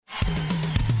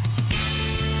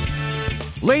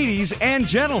Ladies and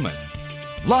gentlemen,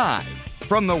 live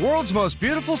from the world's most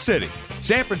beautiful city,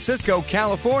 San Francisco,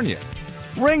 California,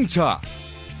 Ringtalk,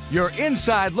 your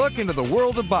inside look into the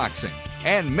world of boxing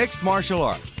and mixed martial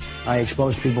arts. I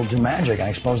expose people to magic. I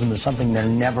expose them to something they're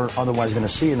never otherwise going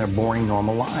to see in their boring,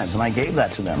 normal lives, and I gave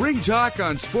that to them. Ringtalk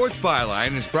on Sports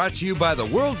Byline is brought to you by the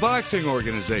World Boxing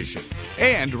Organization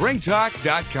and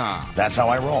Ringtalk.com. That's how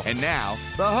I roll. And now,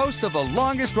 the host of the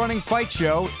longest-running fight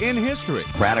show in history.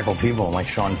 Radical people like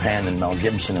Sean Penn and Mel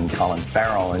Gibson and Colin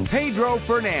Farrell and Pedro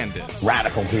Fernandez.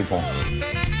 Radical people.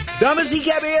 Damas y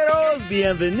caballeros,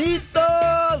 bienvenidos.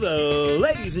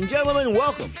 Ladies and gentlemen,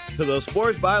 welcome to the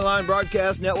Sports Byline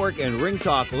Broadcast Network and Ring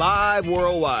Talk Live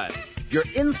Worldwide. Your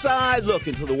inside look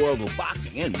into the world of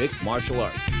boxing and mixed martial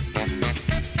arts.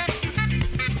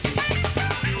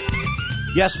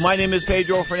 Yes, my name is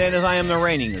Pedro Fernandez. I am the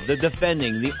reigning, the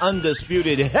defending, the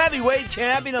undisputed heavyweight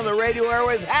champion of the radio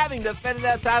airways, having defended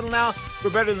that title now for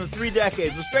better than 3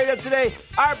 decades. And straight up today,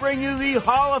 I bring you the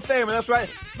Hall of Famer. That's right,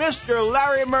 Mr.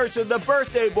 Larry Merchant, the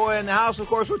birthday boy in the house. Of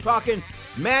course, we're talking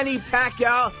Manny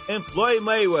Pacquiao and Floyd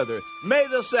Mayweather. May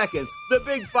the 2nd, the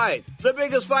big fight. The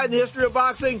biggest fight in the history of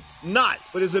boxing? Not,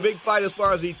 but it's a big fight as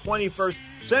far as the 21st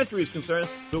century is concerned.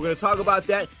 So we're going to talk about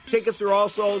that. Tickets are all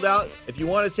sold out. If you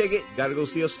want a ticket, you got to go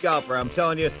see a scalper. I'm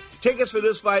telling you, tickets for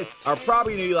this fight are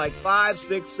probably going to be like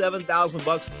 $5,000, $6,000,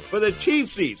 $7,000 for the cheap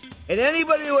seats. And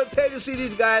anybody who would pay to see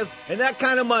these guys and that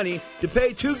kind of money to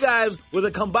pay 2 guys with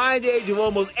a combined age of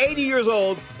almost 80 years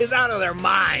old is out of their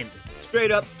mind.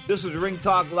 Straight up, this is Ring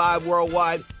Talk Live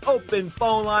Worldwide. Open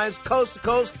phone lines, coast to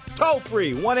coast, toll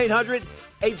free,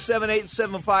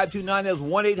 1-800-878-7529. That's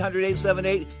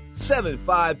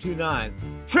 1-800-878-7529.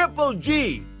 Triple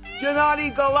G,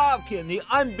 Gennady Golovkin, the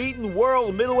unbeaten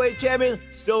world middleweight champion,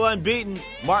 still unbeaten.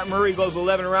 Martin Murray goes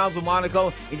 11 rounds with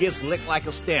Monaco and gets licked like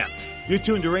a stamp. You're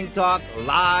tuned to Ring Talk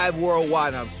Live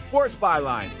Worldwide on Sports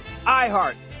Byline,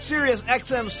 iHeart, Sirius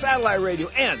XM Satellite Radio,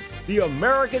 and the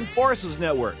American Forces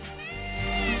Network.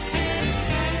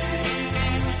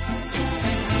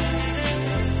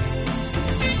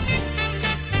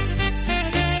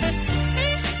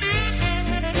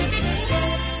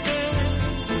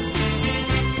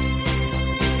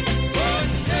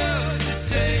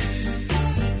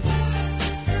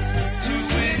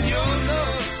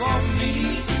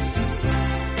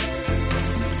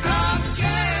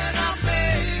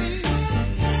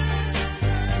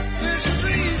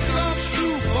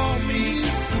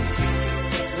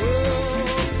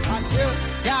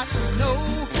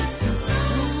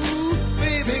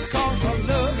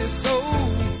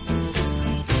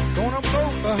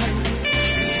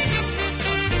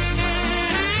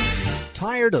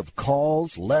 Tired of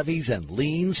calls, levies, and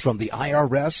liens from the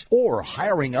IRS or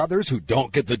hiring others who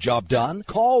don't get the job done?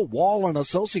 Call Wall &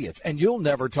 Associates and you'll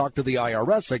never talk to the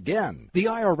IRS again. The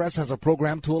IRS has a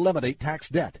program to eliminate tax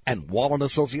debt, and Wall &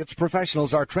 Associates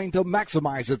professionals are trained to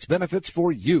maximize its benefits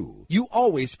for you. You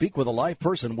always speak with a live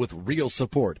person with real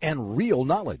support and real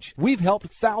knowledge. We've helped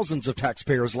thousands of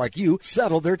taxpayers like you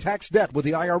settle their tax debt with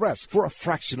the IRS for a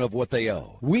fraction of what they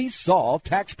owe. We solve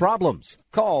tax problems.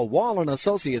 Call Wall &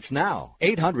 Associates now,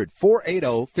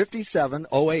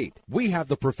 800-480-5708. We have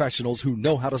the professionals who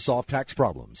know how to solve tax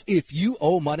problems. If you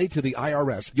owe money to the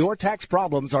IRS, your tax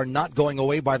problems are not going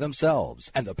away by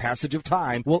themselves, and the passage of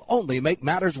time will only make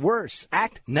matters worse.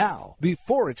 Act now,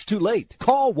 before it's too late.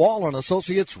 Call Wall &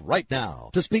 Associates right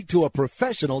now to speak to a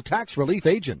professional tax relief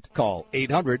agent. Call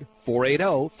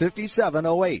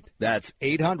 800-480-5708. That's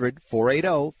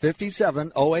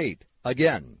 800-480-5708.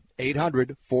 Again,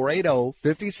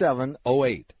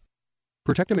 800-480-5708.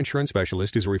 Protectum Insurance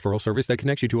Specialist is a referral service that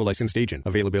connects you to a licensed agent.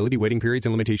 Availability, waiting periods,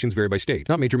 and limitations vary by state.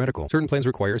 Not major medical. Certain plans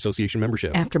require association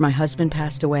membership. After my husband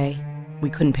passed away, we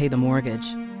couldn't pay the mortgage,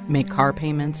 make car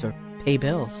payments, or pay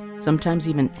bills. Sometimes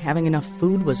even having enough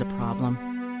food was a problem.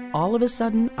 All of a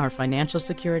sudden, our financial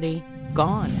security,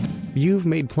 gone. You've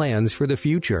made plans for the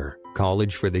future.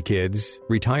 College for the kids,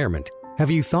 retirement. Have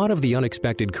you thought of the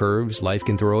unexpected curves life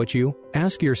can throw at you?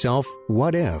 Ask yourself,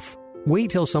 what if?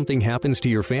 Wait till something happens to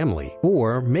your family,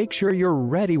 or make sure you're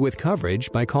ready with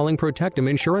coverage by calling Protectum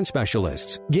Insurance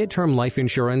Specialists. Get term life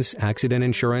insurance, accident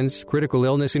insurance, critical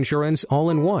illness insurance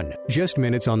all in one. Just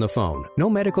minutes on the phone.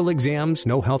 No medical exams,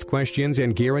 no health questions,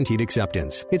 and guaranteed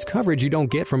acceptance. It's coverage you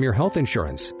don't get from your health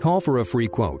insurance. Call for a free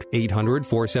quote,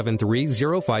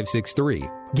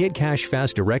 800-473-0563. Get cash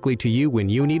fast directly to you when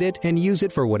you need it and use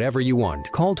it for whatever you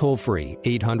want. Call toll-free,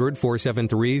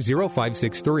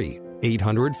 800-473-0563.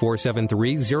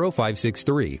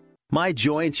 800-473-0563. My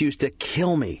joints used to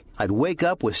kill me. I'd wake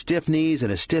up with stiff knees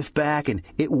and a stiff back, and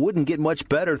it wouldn't get much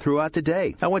better throughout the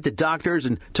day. I went to doctors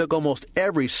and took almost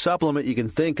every supplement you can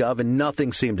think of, and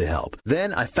nothing seemed to help.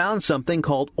 Then I found something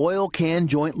called Oil Can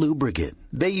Joint Lubricant.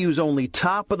 They use only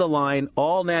top-of-the-line,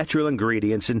 all-natural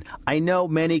ingredients, and I know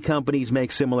many companies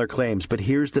make similar claims, but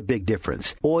here's the big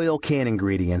difference. Oil Can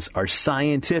ingredients are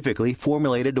scientifically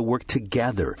formulated to work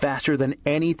together faster than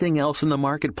anything else in the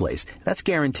marketplace. That's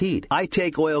guaranteed. I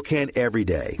take Oil Can every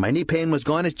day. My knee pain was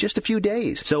gone in just a few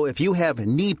days. So if you have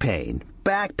knee pain,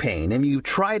 back pain, and you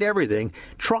tried everything,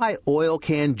 try Oil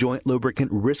Can Joint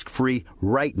Lubricant risk-free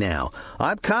right now.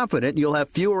 I'm confident you'll have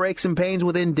fewer aches and pains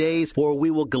within days, or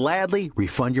we will gladly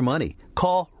refund your money.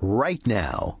 Call right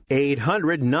now.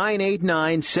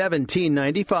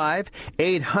 800-989-1795.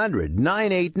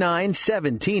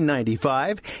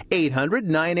 800-989-1795.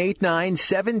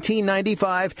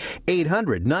 800-989-1795.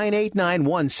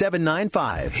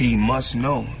 800-989-1795. He must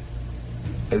know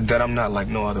that I'm not like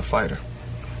no other fighter.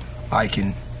 I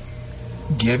can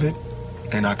give it,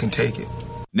 and I can take it.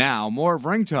 Now, more of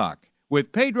Ring Talk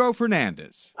with Pedro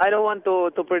Fernandez. I don't want to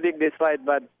predict this fight,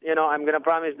 but, I'm going to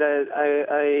promise that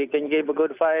I can give a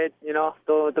good fight,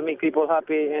 to make people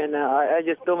happy, and I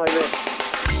just do my best.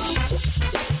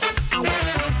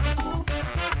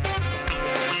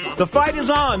 The fight is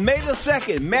on May the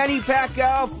 2nd. Manny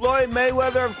Pacquiao, Floyd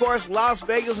Mayweather, of course, Las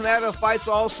Vegas, Nevada. Fight's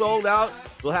all sold out.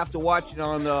 You'll have to watch it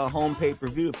on the home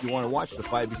pay-per-view if you want to watch the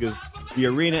fight, because the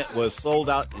arena was sold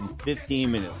out in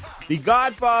 15 minutes. The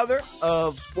godfather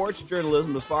of sports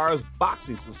journalism, as far as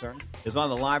boxing is concerned, is on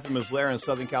the line from his lair in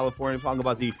Southern California, talking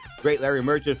about the great Larry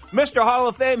Merchant. Mr. Hall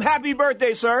of Fame, happy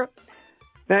birthday, sir.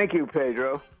 Thank you,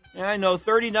 Pedro. Yeah, I know,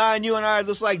 39. You and I are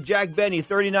just like Jack Benny,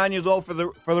 39 years old for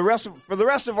the rest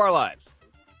of our lives.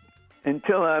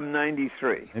 Until I'm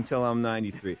 93. Until I'm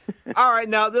 93. All right,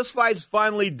 now this fight's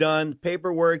finally done.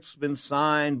 Paperwork's been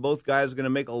signed. Both guys are going to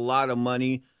make a lot of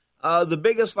money. The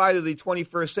biggest fight of the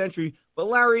 21st century. But,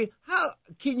 Larry, how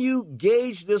can you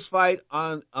gauge this fight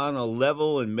on a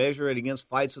level and measure it against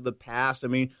fights of the past? I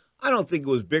mean, I don't think it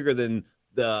was bigger than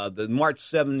the March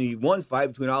 71 fight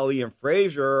between Ali and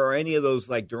Frazier or any of those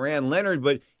like Duran-Leonard,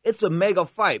 but it's a mega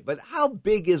fight. But how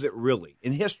big is it really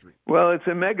in history? Well, it's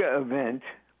a mega event.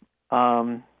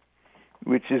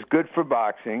 Which is good for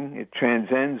boxing. It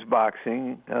transcends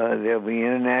boxing. There'll be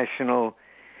international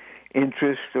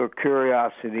interest or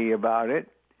curiosity about it.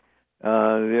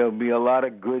 There'll be a lot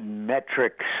of good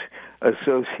metrics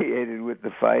associated with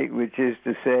the fight, which is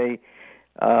to say,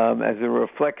 as a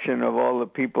reflection of all the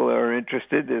people that are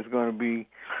interested, there's going to be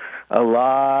a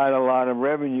lot of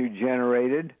revenue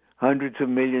generated, hundreds of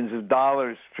millions of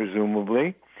dollars,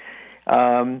 presumably.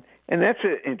 And that's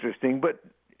interesting, but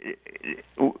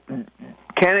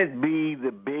can it be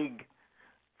the big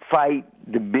fight,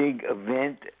 the big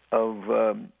event of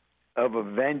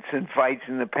events and fights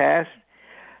in the past?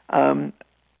 I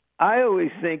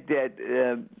always think that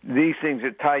these things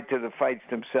are tied to the fights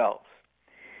themselves.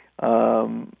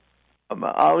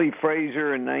 Ali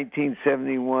Frazier in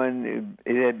 1971,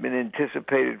 it had been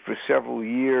anticipated for several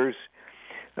years.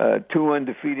 Two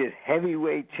undefeated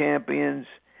heavyweight champions.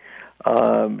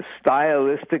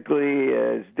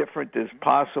 Stylistically as different as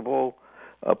possible,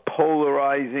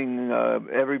 polarizing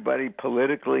everybody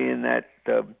politically in that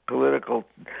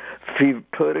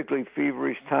politically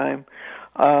feverish time.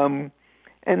 And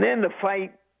then the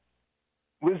fight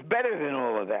was better than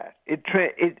all of that. It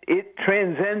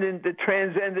transcended the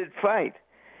transcended fight.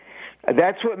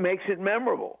 That's what makes it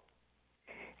memorable.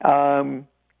 Their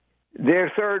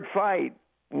third fight,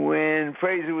 when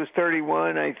Frazier was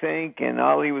 31, I think, and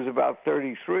Ali was about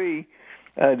 33,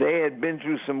 they had been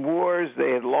through some wars.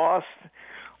 They had lost,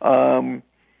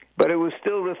 but it was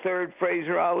still the third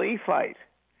Frazier-Ali fight.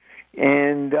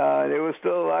 And there was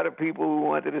still a lot of people who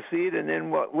wanted to see it. And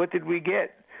then what did we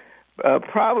get?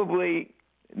 Probably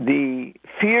the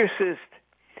fiercest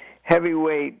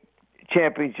heavyweight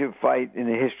championship fight in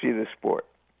the history of the sport.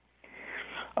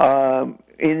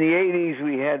 In the 80s,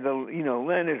 we had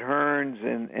Leonard Hearns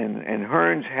and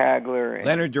Hearns Hagler. And,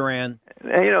 Leonard Duran.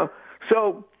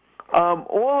 So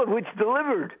all of which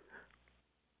delivered.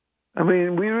 I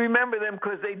mean, we remember them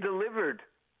because they delivered.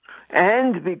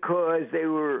 And because they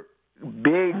were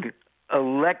big,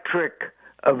 electric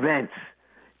events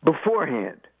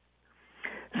beforehand.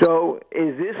 So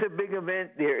is this a big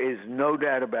event? There is no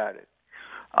doubt about it.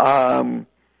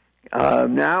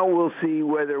 Now we'll see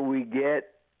whether we get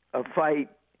a fight.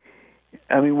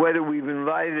 I mean, whether we've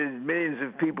invited millions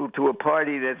of people to a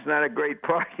party that's not a great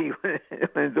party when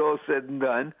it's all said and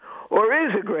done, or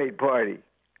is a great party.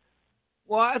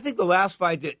 Well, I think the last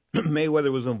fight that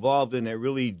Mayweather was involved in that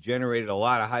really generated a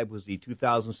lot of hype was the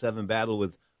 2007 battle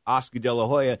with Oscar De La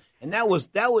Hoya, and that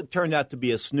would turn out to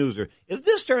be a snoozer. If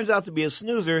this turns out to be a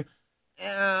snoozer,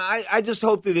 I just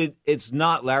hope that it's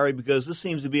not, Larry, because this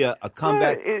seems to be a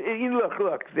comeback.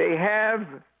 Look, they have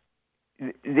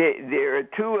there are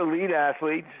two elite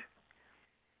athletes.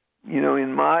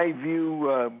 In my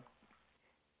view,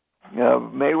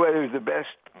 Mayweather is the best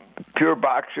pure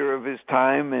boxer of his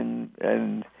time,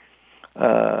 and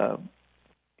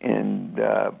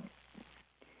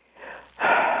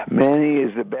Manny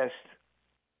is the best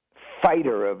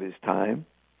fighter of his time.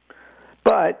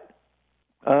 But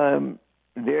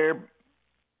their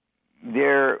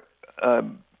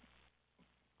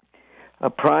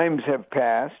primes have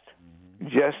passed,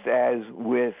 just as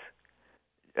with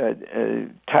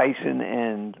Tyson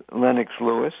and Lennox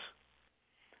Lewis.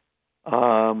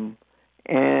 And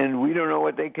we don't know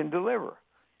what they can deliver.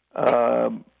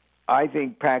 I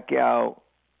think Pacquiao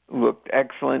looked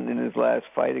excellent in his last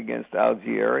fight against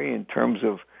Algieri in terms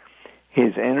of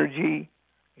his energy,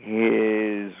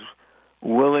 his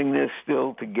willingness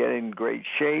still to get in great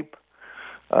shape,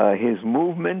 his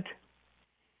movement.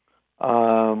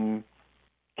 Can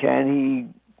he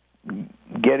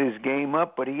get his game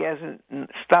up? But he hasn't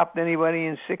stopped anybody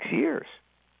in 6 years.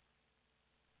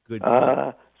 Good.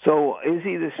 So is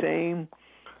he the same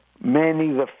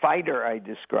Manny the fighter I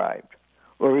described?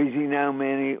 Or is he now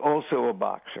Manny also a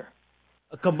boxer?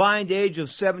 A combined age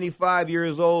of 75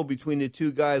 years old between the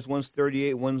two guys. One's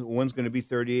 38, one's going to be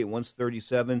 38, one's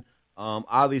 37.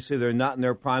 Obviously, they're not in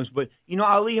their primes. But,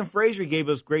 Ali and Frazier gave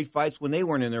us great fights when they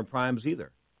weren't in their primes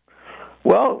either.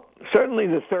 Well, certainly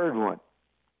the third one.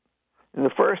 And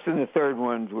the first and the third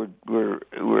ones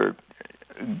were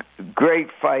great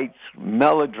fights,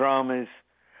 melodramas,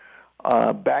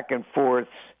 back and forths,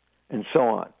 and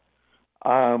so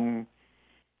on.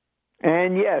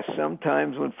 And yes,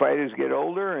 sometimes when fighters get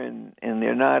older and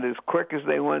they're not as quick as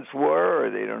they once were, or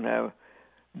they don't have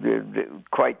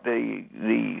quite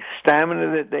the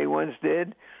stamina that they once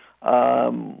did,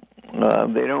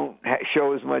 they don't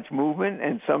show as much movement,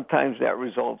 and sometimes that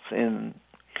results in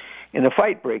a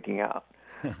fight breaking out.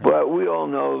 But we all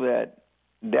know that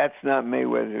that's not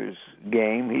Mayweather's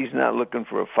game. He's not looking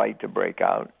for a fight to break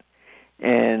out.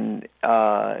 And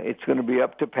it's going to be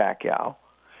up to Pacquiao.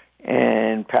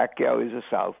 And Pacquiao is a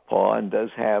southpaw and does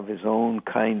have his own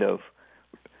kind of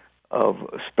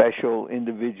special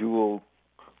individual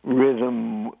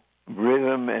rhythm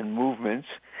and movements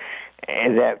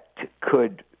that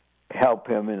could help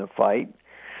him in a fight.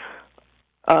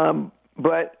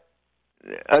 But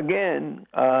again,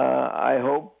 I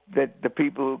hope that the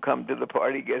people who come to the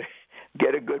party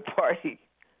get a good party.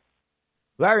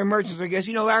 Larry Merchants, I guess.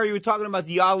 Larry, you were talking about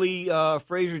the Ali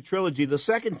Frazier trilogy. The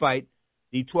second fight,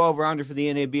 the 12-rounder for the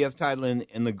NABF title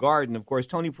in the Garden. Of course,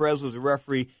 Tony Perez was a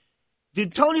referee.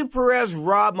 Did Tony Perez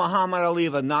rob Muhammad Ali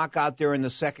of a knockout there in the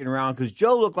second round? Because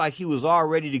Joe looked like he was all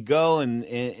ready to go,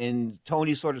 and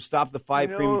Tony sort of stopped the fight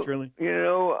prematurely.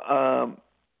 Pedro,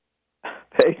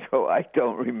 I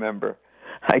don't remember.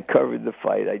 I covered the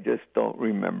fight. I just don't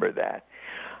remember that.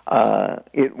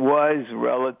 It was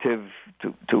relative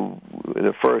to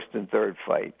the first and third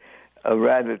fight, a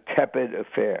rather tepid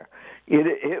affair.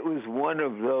 It was one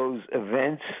of those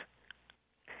events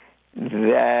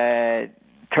that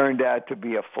turned out to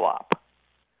be a flop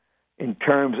in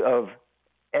terms of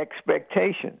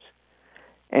expectations.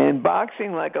 And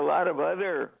boxing, like a lot of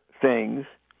other things,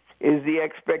 is the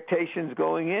expectations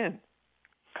going in.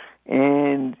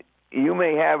 And you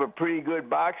may have a pretty good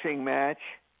boxing match,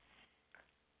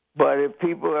 but if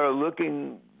people are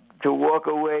looking to walk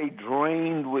away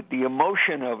drained with the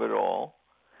emotion of it all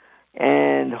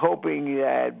and hoping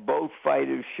that both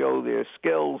fighters show their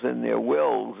skills and their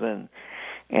wills and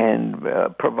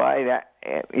provide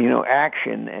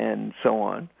action and so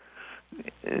on,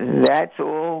 that's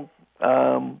all.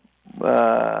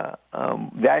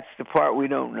 That's the part we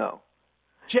don't know.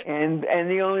 And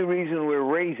the only reason we're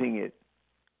raising it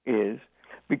is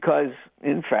because,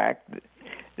 in fact,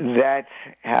 that's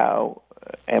how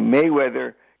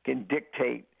Mayweather can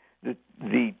dictate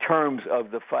the terms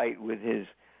of the fight with his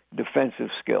defensive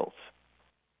skills.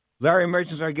 Larry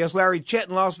Merchant's our guest. Larry, Chet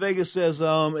in Las Vegas says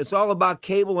it's all about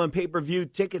cable and pay-per-view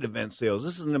ticket event sales.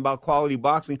 This isn't about quality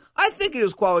boxing. I think it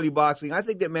is quality boxing. I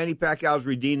think that Manny Pacquiao's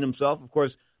redeemed himself. Of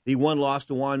course, the one loss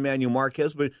to Juan Manuel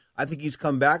Marquez, but I think he's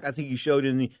come back. I think he showed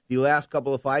in the last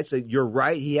couple of fights that you're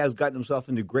right. He has gotten himself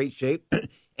into great shape,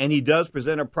 and he does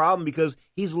present a problem because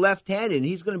he's left-handed, and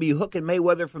he's going to be hooking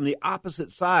Mayweather from the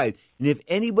opposite side. And if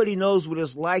anybody knows what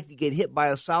it's like to get hit by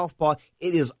a southpaw,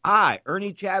 it is I.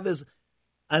 Ernie Chavez,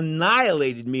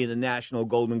 annihilated me in the National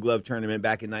Golden Glove Tournament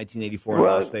back in 1984 in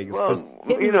Las Vegas. Well,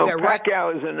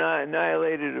 Pacquiao has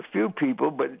annihilated a few people,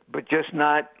 but just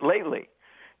not lately.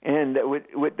 And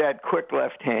with that quick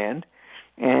left hand,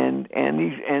 and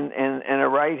a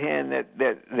right hand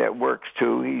that works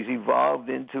too. He's evolved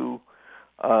into,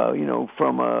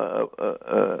 from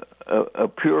a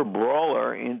pure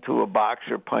brawler into a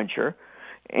boxer puncher,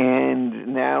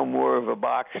 and now more of a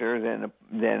boxer than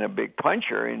a big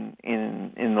puncher in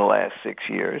the last 6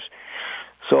 years.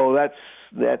 So that's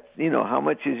how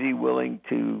much is he willing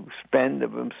to spend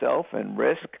of himself and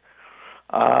risk?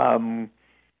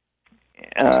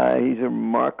 He's a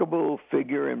remarkable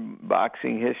figure in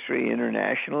boxing history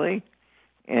internationally,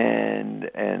 and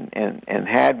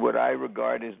had what I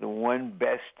regard as the one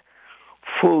best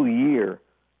full year,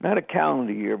 not a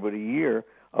calendar year, but a year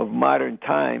of modern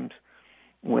times,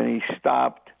 when he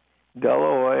stopped De La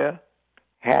Hoya,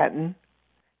 Hatton,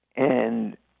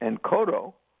 and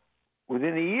Cotto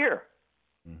within a year,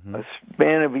 a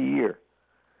span of a year.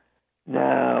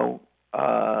 Now,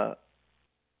 a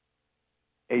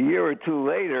year or two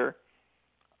later,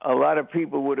 a lot of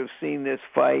people would have seen this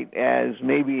fight as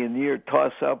maybe a near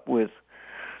toss-up with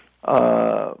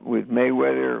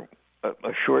Mayweather,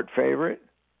 a short favorite.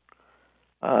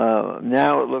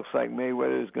 Now it looks like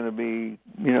Mayweather is going to be,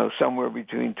 somewhere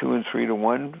between 2 and 3 to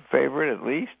 1 favorite at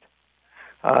least,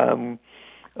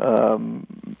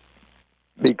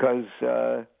 because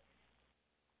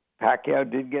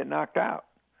Pacquiao did get knocked out.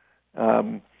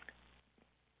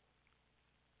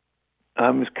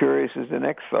 I'm as curious as the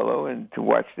next fellow, and to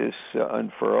watch this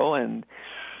unfurl. And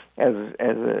as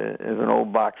an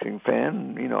old boxing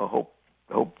fan, hope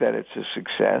that it's a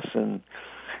success and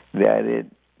that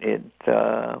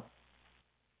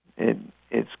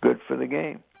it's good for the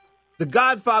game. The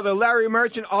Godfather, Larry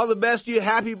Merchant, all the best to you.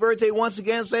 Happy birthday once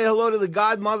again. Say hello to the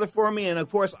Godmother for me. And, of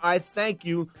course, I thank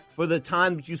you for the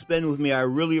time that you spend with me. I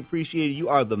really appreciate it. You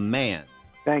are the man.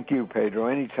 Thank you, Pedro.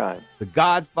 Anytime. The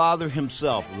Godfather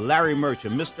himself, Larry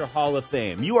Merchant, Mr. Hall of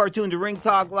Fame. You are tuned to Ring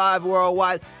Talk Live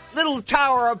Worldwide. Little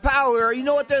Tower of Power. You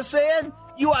know what they're saying?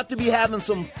 You ought to be having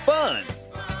some fun.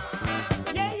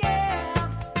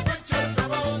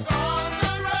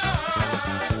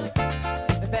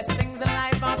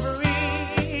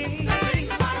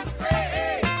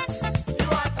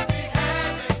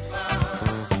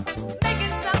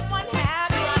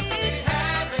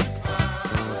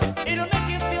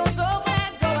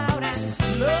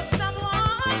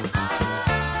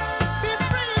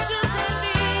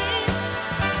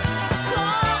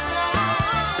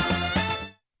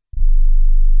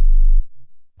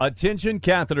 Attention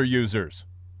catheter users.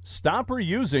 Stop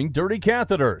reusing dirty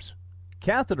catheters.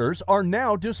 Catheters are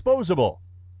now disposable.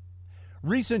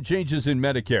 Recent changes in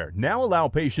Medicare now allow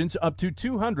patients up to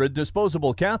 200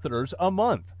 disposable catheters a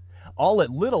month, all at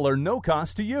little or no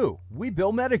cost to you. We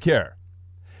bill Medicare.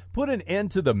 Put an end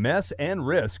to the mess and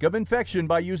risk of infection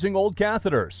by using old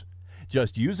catheters.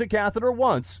 Just use a catheter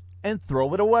once and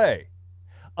throw it away.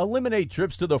 Eliminate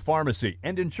trips to the pharmacy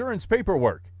and insurance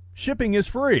paperwork. Shipping is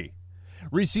free.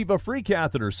 Receive a free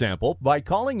catheter sample by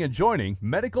calling and joining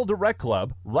Medical Direct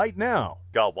Club right now.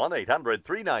 Call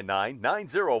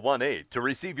 1-800-399-9018 to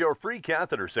receive your free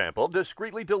catheter sample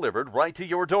discreetly delivered right to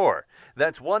your door.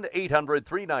 That's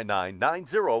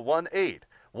 1-800-399-9018.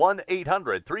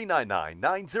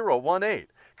 1-800-399-9018.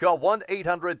 Call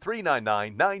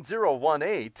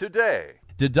 1-800-399-9018 today.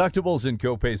 Deductibles and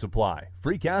copays apply.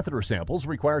 Free catheter samples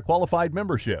require qualified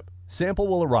membership. Sample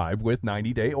will arrive with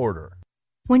 90-day order.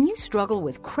 When you struggle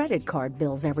with credit card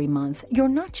bills every month, you're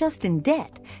not just in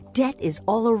debt. Debt is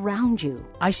all around you.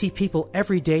 I see people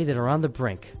every day that are on the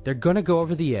brink. They're going to go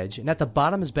over the edge, and at the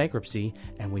bottom is bankruptcy,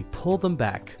 and we pull them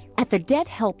back. At the Debt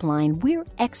Helpline, we're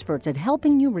experts at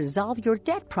helping you resolve your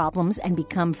debt problems and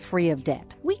become free of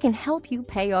debt. We can help you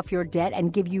pay off your debt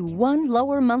and give you one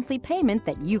lower monthly payment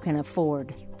that you can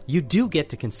afford. You do get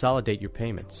to consolidate your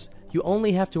payments. You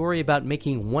only have to worry about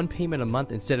making one payment a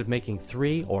month instead of making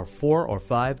 3 or 4 or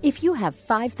 5. If you have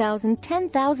 $5,000,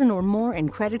 $10,000 or more in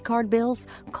credit card bills,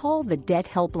 call the Debt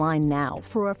Helpline now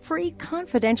for a free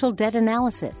confidential debt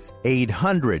analysis.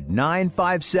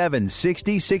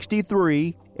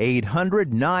 800-957-6063.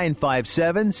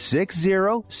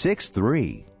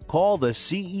 800-957-6063. Call the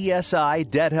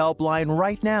CESI Debt Helpline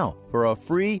right now for a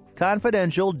free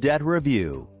confidential debt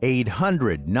review.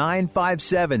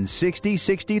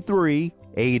 800-957-6063.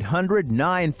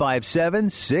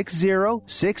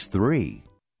 800-957-6063.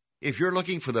 If you're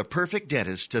looking for the perfect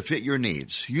dentist to fit your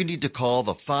needs, you need to call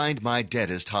the Find My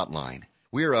Dentist hotline.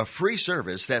 We're a free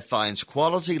service that finds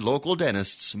quality local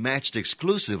dentists matched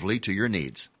exclusively to your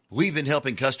needs. We've been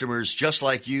helping customers just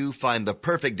like you find the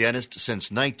perfect dentist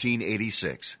since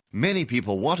 1986. Many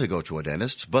people want to go to a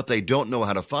dentist, but they don't know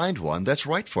how to find one that's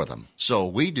right for them. So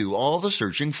we do all the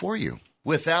searching for you.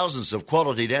 With thousands of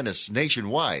quality dentists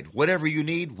nationwide, whatever you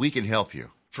need, we can help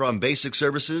you. From basic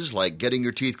services like getting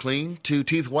your teeth clean to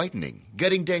teeth whitening,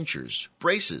 getting dentures,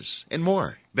 braces, and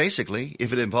more. Basically,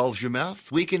 if it involves your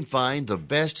mouth, we can find the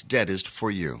best dentist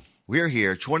for you. We're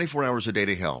here 24 hours a day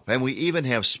to help, and we even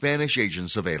have Spanish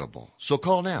agents available. So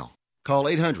call now. Call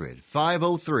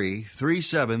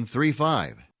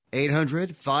 800-503-3735.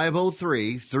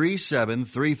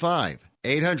 800-503-3735.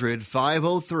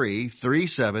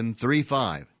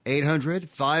 800-503-3735.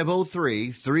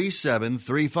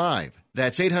 800-503-3735.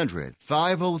 That's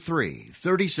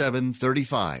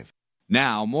 800-503-3735.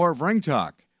 Now, more of Ring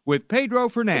Talk with Pedro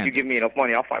Fernandez. If you give me enough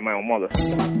money, I'll find my own mother.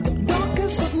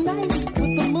 Darkest of night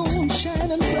with the moon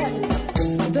shining bright.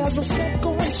 There's a set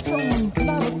going strong, a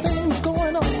lot of things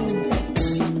going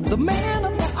on. The man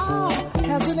of the hour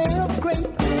has an air of great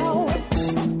power.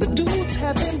 The dudes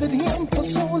have envied him for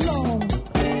so long.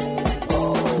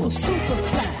 Oh,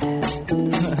 Superfly.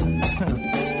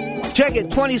 Check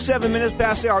it, 27 minutes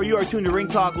past the hour. You are tuned to Ring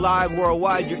Talk Live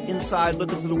worldwide. You're inside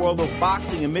looking through the world of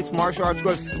boxing and mixed martial arts. Of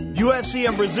course, UFC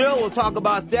in Brazil, we'll talk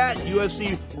about that.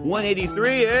 UFC 183,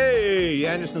 hey,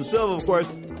 Anderson Silva, of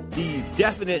course, the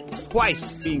definite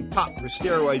twice being popped for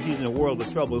steroids. He's in a world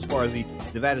of trouble as far as the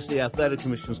Nevada State Athletic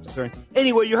Commission is concerned.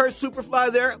 Anyway, you heard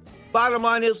Superfly there. Bottom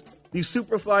line is, the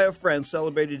Superfly of Friends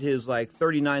celebrated his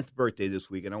 39th birthday this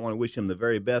week, and I want to wish him the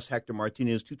very best. Hector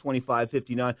Martinez,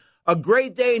 225-59. A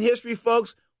great day in history,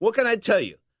 folks. What can I tell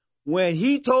you? When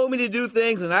he told me to do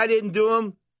things and I didn't do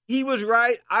them, he was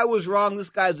right, I was wrong. This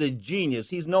guy's a genius.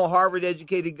 He's no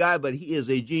Harvard-educated guy, but he is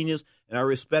a genius, and I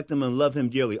respect him and love him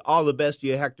dearly. All the best to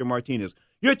you, Hector Martinez.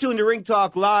 You're tuned to Ring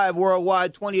Talk Live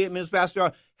worldwide, 28 minutes past the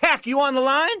hour. Heck, you on the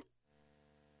line?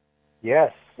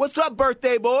 Yes. What's up,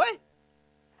 birthday boy?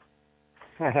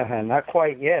 Not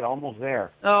quite yet. Almost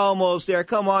there. Almost there.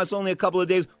 Come on, it's only a couple of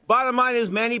days. Bottom line is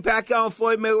Manny Pacquiao and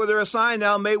Floyd Mayweather are signed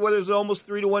now. Mayweather's almost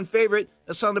 3-1 favorite.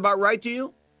 That sound about right to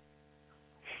you?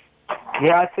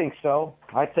 Yeah, I think so.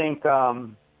 I think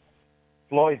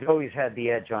Floyd's always had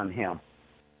the edge on him.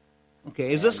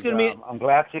 Okay, is this going to be? I'm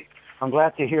glad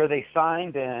to hear they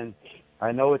signed, and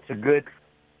I know it's a good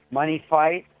money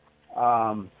fight.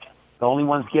 The only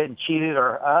ones getting cheated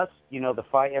are us. You know, the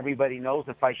fight, everybody knows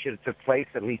the fight should have took place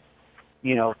at least,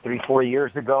 3-4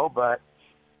 years ago, but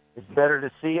it's better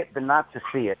to see it than not to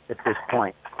see it at this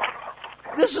point.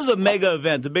 This is a mega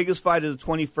event, the biggest fight of the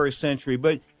 21st century,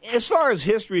 but as far as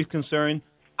history is concerned,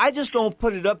 I just don't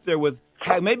put it up there with,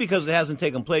 maybe because it hasn't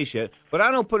taken place yet, but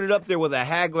I don't put it up there with a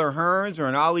Hagler Hearns or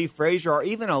an Ali Frazier or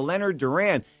even a Leonard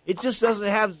Duran. It just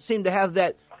doesn't seem to have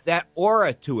that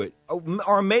aura to it.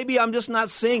 Or maybe I'm just not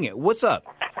seeing it. What's up?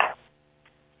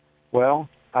 Well,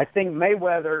 I think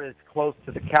Mayweather is close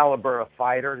to the caliber of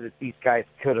fighter that these guys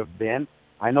could have been.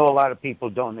 I know a lot of people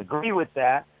don't agree with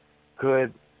that.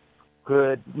 Could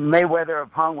Mayweather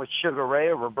have hung with Sugar Ray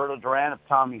or Roberto Duran of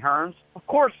Tommy Hearns? Of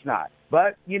course not.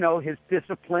 But, his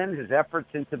discipline, his efforts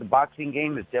into the boxing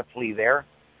game is definitely there.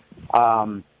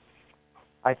 I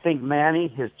think Manny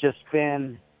has just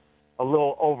been a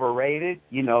little overrated.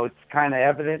 It's kind of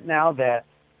evident now that,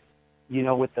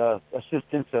 with the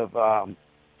assistance of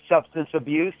substance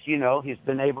abuse, he's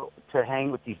been able to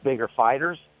hang with these bigger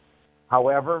fighters.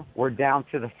 However, we're down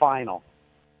to the final.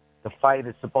 The fight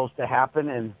is supposed to happen,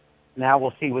 and now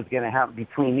we'll see what's going to happen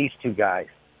between these two guys.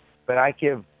 But I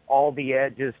give all the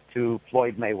edges to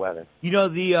Floyd Mayweather.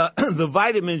 The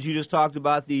vitamins you just talked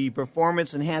about, the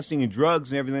performance-enhancing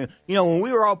drugs and everything. When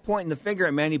we were all pointing the finger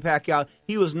at Manny Pacquiao,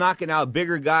 he was knocking out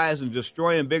bigger guys and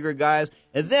destroying bigger guys.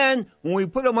 And then when we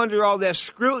put him under all that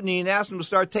scrutiny and asked him to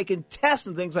start taking tests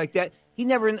and things like that,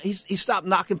 he stopped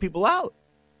knocking people out.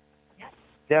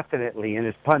 Definitely, and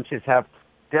his punches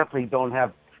definitely don't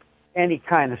have any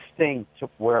kind of sting to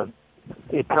where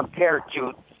it compared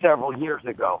to several years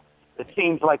ago. It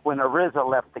seems like when Ariza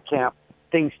left the camp,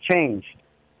 things changed.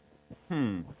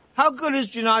 How good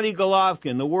is Gennady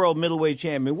Golovkin, the world middleweight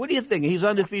champion? What do you think? He's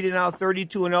undefeated now,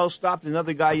 32-0, stopped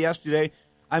another guy yesterday.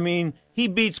 I mean, he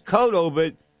beats Cotto,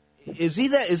 but is he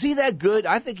that good?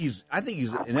 I think he's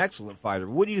an excellent fighter.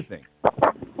 What do you think?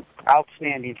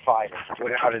 Outstanding fighter,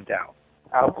 without a doubt.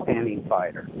 Outstanding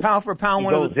fighter. Pound for pound,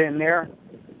 he goes in there.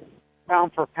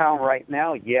 Pound for pound right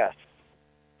now, yes.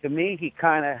 To me, he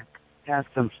kind of has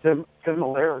some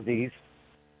similarities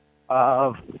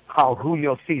of how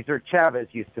Julio Cesar Chavez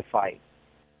used to fight.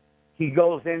 He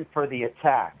goes in for the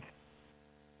attack.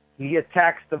 He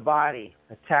attacks the body,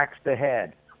 attacks the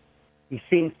head. He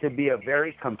seems to be a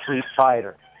very complete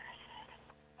fighter.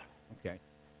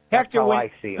 Hector, how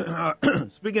I see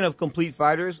it. Speaking of complete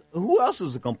fighters, who else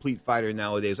is a complete fighter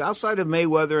nowadays? Outside of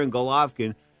Mayweather and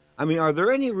Golovkin, I mean, are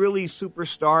there any really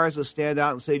superstars that stand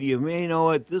out and say to you, man, you know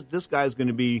what, this guy's going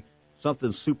to be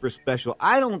something super special?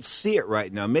 I don't see it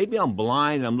right now. Maybe I'm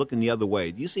blind and I'm looking the other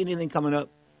way. Do you see anything coming up?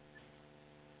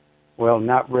 Well,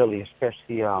 not really,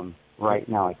 especially right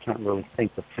now. I can't really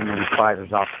think of too many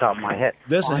fighters off the top of my head.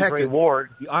 Andre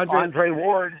Ward. Andre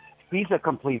Ward, he's a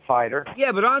complete fighter.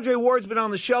 Yeah, but Andre Ward's been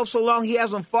on the shelf so long, he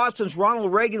hasn't fought since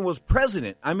Ronald Reagan was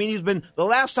president. I mean, he's been, the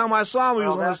last time I saw him, he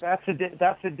was on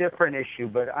that's a different issue,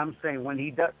 but I'm saying when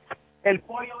he does... And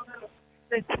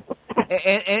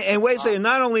wait a second,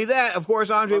 not only that, of course,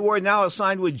 Andre Ward now is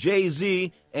signed with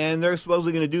Jay-Z, and they're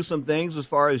supposedly going to do some things as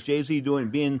far as Jay-Z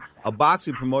being a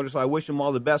boxing promoter, so I wish him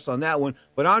all the best on that one.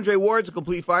 But Andre Ward's a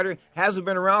complete fighter, hasn't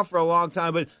been around for a long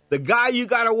time, but the guy you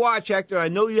got to watch, Hector, I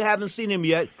know you haven't seen him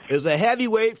yet, is a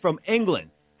heavyweight from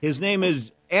England. His name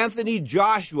is Anthony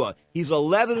Joshua. He's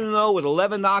 11-0 with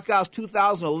 11 knockouts,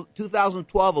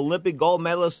 2012 Olympic gold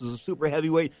medalist, is a super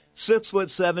heavyweight,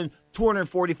 6'7",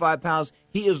 245 pounds.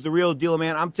 He is the real deal,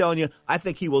 man. I'm telling you, I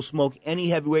think he will smoke any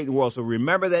heavyweight in the world. So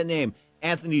remember that name,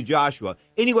 Anthony Joshua.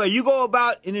 Anyway, you go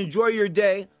about and enjoy your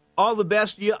day. All the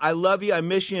best to you. I love you. I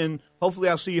miss you, and hopefully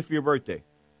I'll see you for your birthday.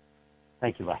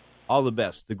 Thank you, bye. All the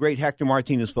best. The great Hector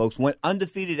Martinez, folks, went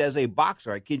undefeated as a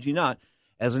boxer. I kid you not.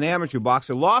 As an amateur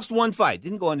boxer, lost one fight.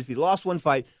 Didn't go undefeated. Lost one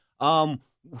fight.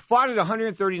 Fought at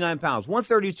 139 pounds.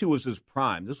 132 was his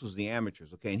prime. This was the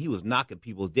amateurs, okay? And he was knocking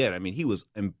people dead. I mean, he was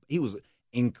an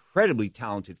incredibly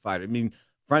talented fighter. I mean,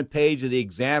 front page of the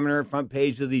Examiner, front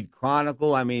page of the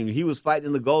Chronicle. I mean, he was fighting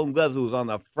in the Golden Gloves. It was on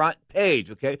the front page,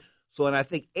 okay? So, and I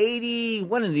think 80,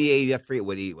 one in the 80s, I forget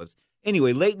what he was.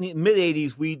 Anyway, late in the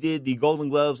mid-'80s, we did the Golden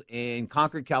Gloves in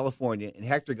Concord, California, and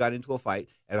Hector got into a fight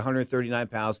at 139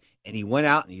 pounds, and he went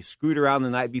out and he screwed around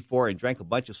the night before and drank a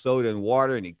bunch of soda and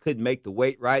water, and he couldn't make the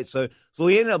weight right. So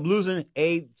he ended up losing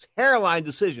a hairline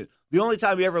decision. The only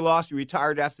time he ever lost, he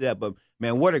retired after that. But,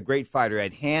 man, what a great fighter.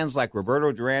 Had hands like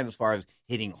Roberto Duran as far as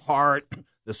hitting hard,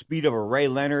 the speed of a Ray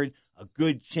Leonard, a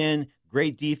good chin,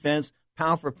 great defense,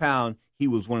 pound for pound. He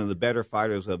was one of the better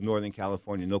fighters of Northern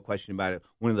California, no question about it.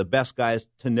 One of the best guys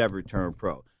to never turn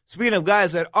pro. Speaking of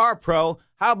guys that are pro,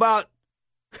 how about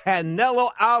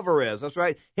Canelo Alvarez? That's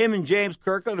right. Him and James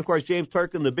Kirkland. Of course, James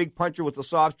Kirkland, the big puncher with the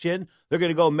soft chin. They're going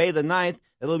to go May the 9th.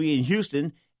 It'll be in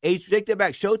Houston. Take that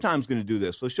back. Showtime's going to do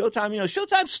this. So Showtime,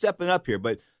 Showtime's stepping up here,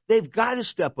 but they've got to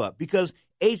step up because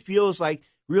HBO is like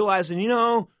realizing,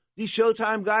 these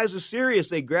Showtime guys are serious.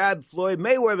 They grabbed Floyd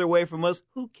Mayweather away from us.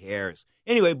 Who cares?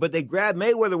 Anyway, but they grabbed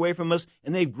Mayweather away from us,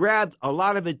 and they've grabbed a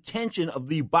lot of attention of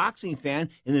the boxing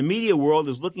fan in the media world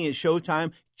is looking at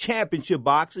Showtime Championship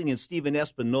Boxing and Steven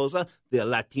Espinoza, the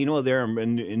Latino there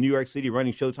in New York City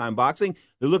running Showtime Boxing.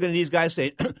 They're looking at these guys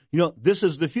saying, this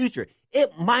is the future.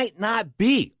 It might not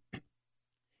be.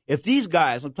 If these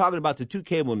guys, I'm talking about the two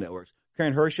cable networks,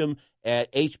 Karen Hersham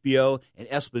at HBO and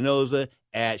Espinoza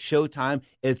at Showtime,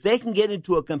 if they can get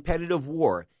into a competitive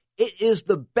war, it is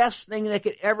the best thing that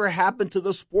could ever happen to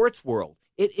the sports world.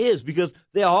 It is, because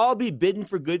they'll all be bidding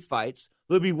for good fights.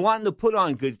 They'll be wanting to put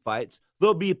on good fights.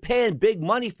 They'll be paying big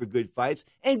money for good fights.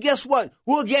 And guess what?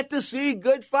 We'll get to see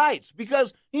good fights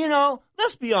because,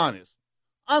 let's be honest.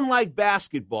 Unlike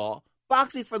basketball,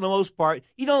 boxing for the most part,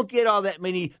 you don't get all that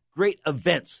many great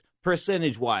events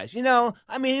percentage-wise.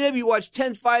 Maybe you watch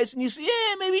 10 fights and you see,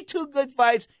 maybe 2 good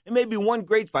fights and maybe 1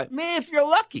 great fight. Man, if you're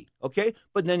lucky, okay?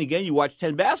 But then again, you watch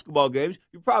 10 basketball games,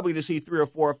 you're probably going to see 3 or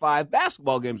 4 or 5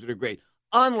 basketball games that are great.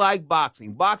 Unlike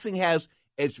boxing. Boxing has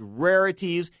its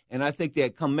rarities, and I think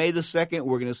that come May the 2nd,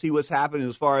 we're going to see what's happening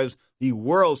as far as the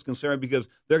world's concerned because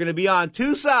they're going to be on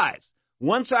 2 sides.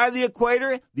 One side of the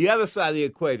equator, the other side of the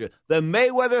equator. The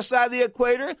Mayweather side of the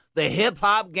equator, the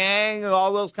hip-hop gang and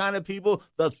all those kind of people,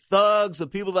 the thugs, the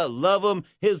people that love him,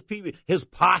 his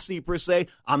posse per se.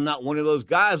 I'm not one of those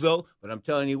guys, though, but I'm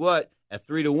telling you what, at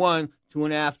 3-1,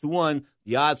 2.5-1,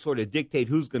 the odds sort of dictate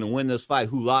who's going to win this fight,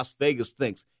 who Las Vegas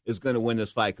thinks is going to win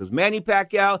this fight. Because Manny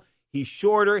Pacquiao, he's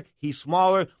shorter, he's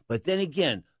smaller, but then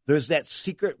again, there's that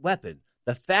secret weapon.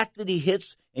 The fact that he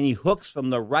hits and he hooks from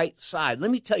the right side.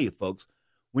 Let me tell you, folks,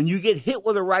 when you get hit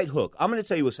with a right hook, I'm going to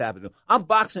tell you what's happening. I'm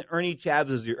boxing Ernie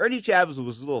Chavez. Ernie Chavez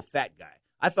was a little fat guy.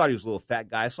 I thought he was a little fat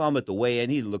guy. I saw him at the weigh-in.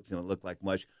 He didn't look like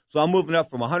much. So I'm moving up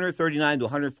from 139 to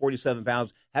 147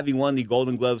 pounds, having won the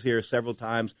Golden Gloves here several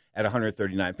times at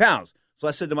 139 pounds. So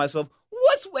I said to myself,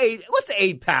 what's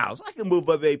 8 pounds? I can move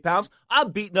up 8 pounds.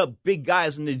 I'm beating up big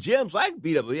guys in the gym, so I can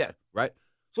beat up, right?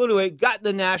 So anyway, got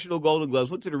the National Golden Gloves,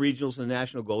 went to the regionals and the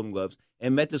National Golden Gloves,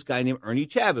 and met this guy named Ernie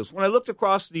Chavez. When I looked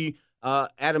across the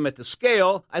at him at the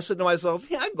scale, I said to myself,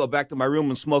 I can go back to my room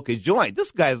and smoke a joint.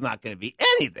 This guy's not going to be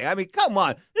anything. I mean, come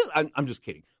on. I'm just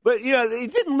kidding. But, he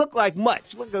didn't look like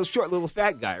much. Look at a short little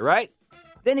fat guy, right?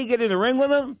 Then he get in the ring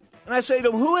with him, and I say to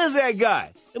him, who is that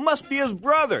guy? It must be his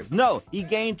brother. No, he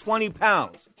gained 20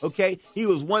 pounds, okay? He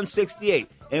was 168.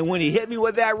 And when he hit me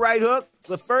with that right hook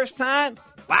the first time,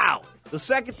 wow. The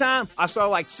second time, I saw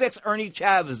like 6 Ernie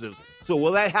Chavezes. So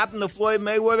will that happen to Floyd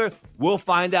Mayweather? We'll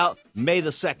find out May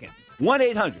the 2nd.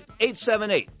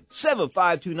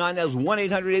 1-800-878-7529. That's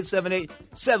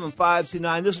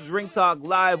 1-800-878-7529. This is Ring Talk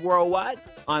Live Worldwide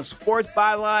on Sports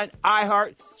Byline,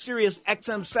 iHeart, Sirius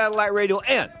XM Satellite Radio,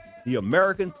 and the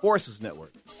American Forces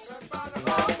Network.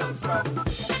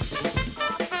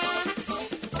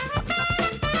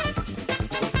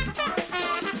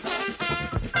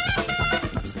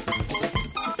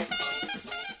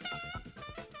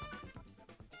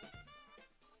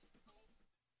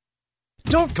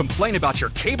 Don't complain about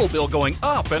your cable bill going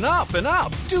up and up and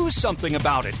up. Do something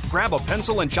about it. Grab a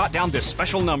pencil and jot down this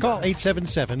special number. Call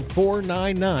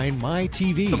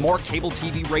 877-499-MY-TV. The more cable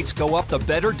TV rates go up, the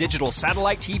better digital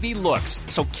satellite TV looks.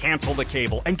 So cancel the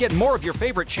cable and get more of your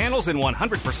favorite channels in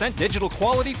 100% digital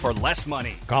quality for less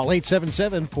money. Call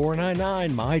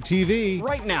 877-499-MY-TV.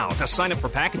 Right now to sign up for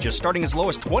packages starting as low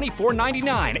as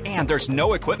 $24.99. And there's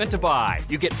no equipment to buy.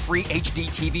 You get free HD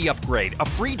TV upgrade, a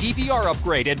free DVR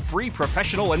upgrade, and free professional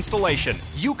installation.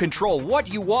 You control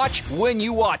what you watch when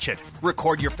you watch it.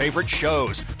 Record your favorite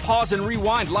shows. Pause and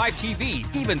rewind live TV.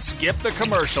 Even skip the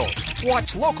commercials.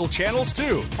 Watch local channels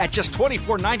too. At just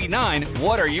 $24.99,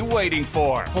 what are you waiting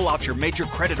for? Pull out your major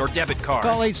credit or debit card.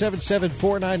 Call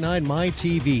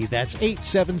 877-499-MY-TV. That's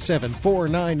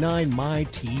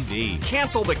 877-499-MY-TV.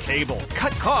 Cancel the cable.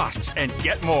 Cut costs and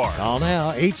get more. Call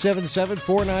now.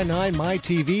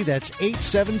 877-499-MY-TV. That's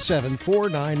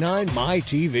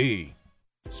 877-499-MY-TV.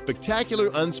 Spectacular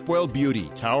unspoiled beauty,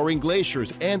 towering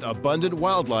glaciers, and abundant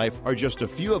wildlife are just a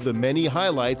few of the many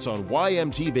highlights on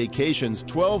YMT Vacations'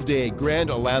 12-day Grand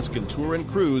Alaskan Tour and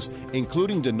Cruise,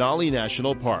 including Denali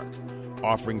National Park.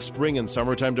 Offering spring and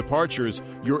summertime departures,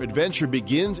 your adventure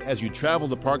begins as you travel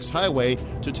the park's highway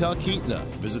to Talkeetna.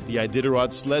 Visit the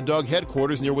Iditarod Sled Dog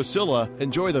headquarters near Wasilla,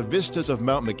 enjoy the vistas of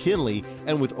Mount McKinley,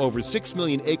 and with over 6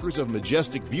 million acres of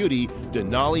majestic beauty,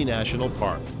 Denali National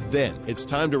Park. Then, it's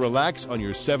time to relax on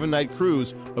your 7-night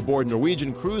cruise aboard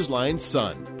Norwegian Cruise Line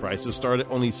Sun. Prices start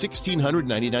at only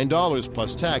 $1,699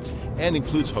 plus tax and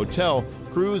includes hotel,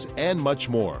 cruise, and much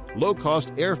more.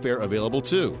 Low-cost airfare available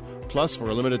too. Plus, for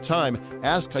a limited time,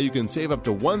 ask how you can save up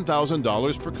to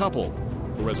 $1,000 per couple.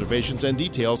 For reservations and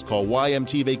details, call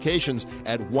YMT Vacations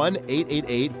at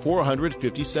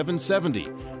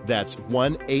 1-888-400-5770. That's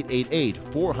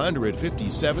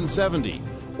 1-888-400-5770.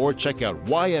 Or check out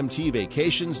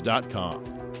ymtvacations.com.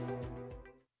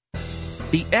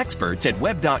 The experts at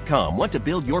Web.com want to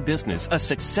build your business a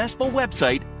successful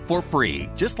website for free,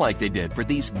 just like they did for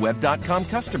these Web.com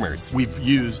customers. We've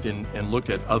used and looked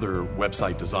at other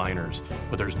website designers,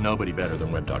 but there's nobody better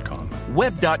than Web.com.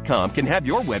 Web.com can have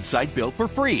your website built for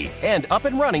free and up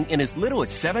and running in as little as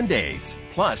 7 days.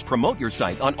 Plus, promote your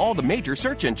site on all the major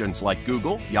search engines like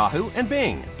Google, Yahoo, and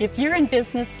Bing. If you're in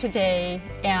business today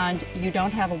and you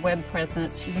don't have a web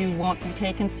presence, you won't be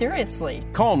taken seriously.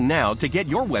 Call now to get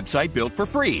your website built for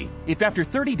free. If after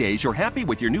 30 days you're happy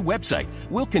with your new website,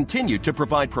 we'll continue to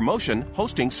provide promotion,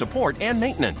 hosting, support, and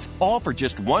maintenance, all for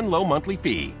just one low monthly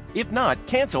fee. If not,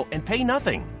 cancel and pay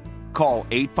nothing. Call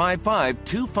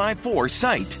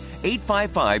 855-254-SITE,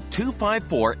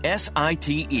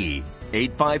 855-254-SITE.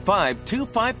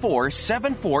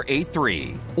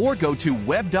 855-254-7483 or go to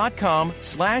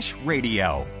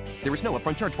web.com/radio. There is no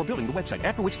upfront charge for building the website,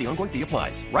 after which the ongoing fee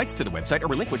applies. Rights to the website are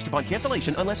relinquished upon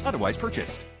cancellation unless otherwise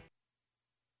purchased.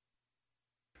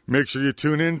 Make sure you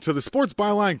tune in to the Sports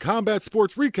Byline Combat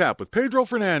Sports Recap with Pedro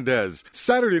Fernandez,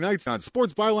 Saturday nights on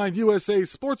Sports Byline USA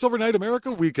Sports Overnight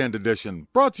America Weekend Edition,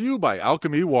 brought to you by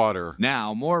Alchemy Water.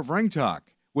 Now, more of Ring Talk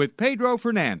with Pedro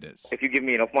Fernandez. If you give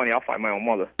me enough money, I'll fight my own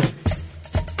mother.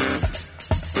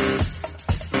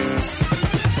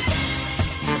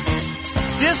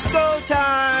 Disco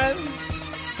time!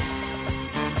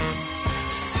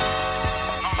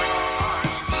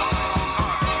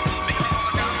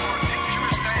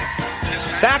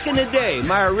 Back in the day,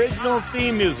 my original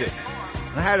theme music,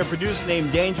 I had a producer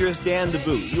named Dangerous Dan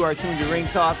DeBoot. You are tuned to Ring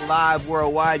Talk Live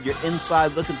Worldwide, your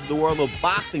inside look into the world of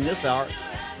boxing this hour.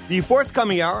 The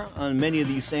forthcoming hour on many of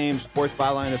these same Sports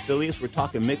Byline affiliates, we're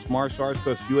talking mixed martial arts,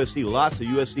 because UFC, lots of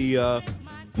UFC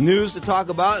News to talk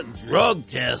about, drug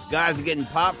tests. Guys are getting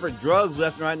popped for drugs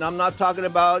left and right. And I'm not talking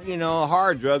about,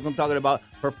 hard drugs. I'm talking about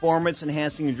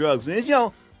performance-enhancing drugs.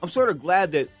 And, I'm sort of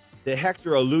glad that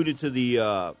Hector alluded to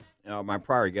the, my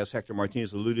prior guest, Hector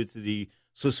Martinez, alluded to the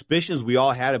suspicions we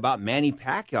all had about Manny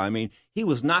Pacquiao. I mean, he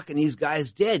was knocking these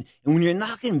guys dead. And when you're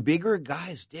knocking bigger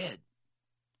guys dead,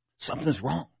 something's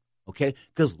wrong, okay?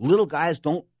 Because little guys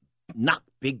don't knock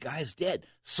big guys dead.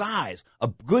 Size. A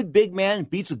good big man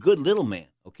beats a good little man,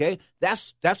 okay?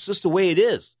 That's just the way it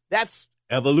is. That's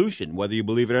evolution, whether you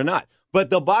believe it or not. But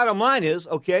the bottom line is,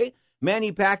 okay,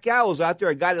 Manny Pacquiao was out there,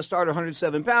 a guy that started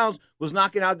 107 pounds, was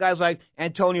knocking out guys like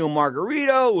Antonio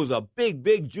Margarito, who was a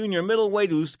big junior middleweight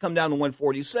who used to come down to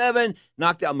 147,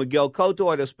 knocked out Miguel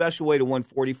Cotto at a special weight of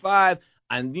 145,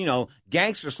 and,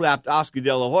 gangster slapped Oscar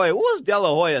De La Hoya. What was De La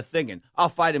Hoya thinking? I'll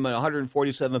fight him at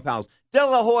 147 pounds. De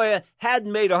La Hoya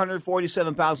hadn't made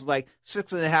 147 pounds in like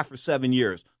 6.5 or 7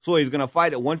 years. So he's going to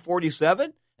fight at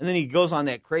 147? And then he goes on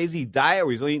that crazy diet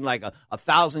where he's eating like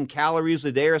 1,000 calories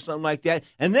a day or something like that.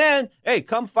 And then, hey,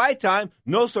 come fight time,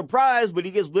 no surprise, but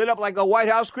he gets lit up like a White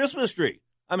House Christmas tree.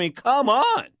 I mean, come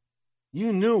on.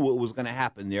 You knew what was going to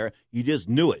happen there. You just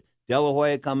knew it. De La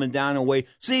Hoya coming down and away.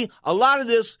 See, a lot of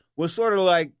this was sort of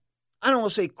like, I don't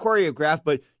want to say choreographed,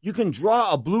 but you can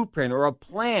draw a blueprint or a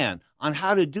plan on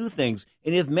how to do things.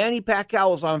 And if Manny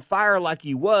Pacquiao was on fire like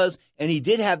he was, and he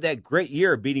did have that great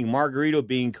year beating Margarito,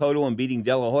 beating Cotto, and beating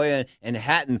De La Hoya and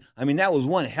Hatton, I mean, that was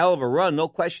one hell of a run, no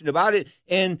question about it.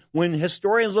 And when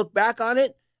historians look back on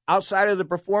it, outside of the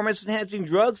performance-enhancing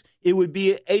drugs, it would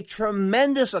be a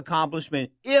tremendous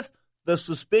accomplishment if the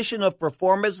suspicion of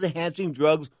performance-enhancing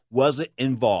drugs wasn't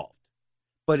involved.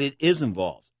 But it is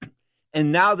involved.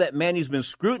 And now that Manny's been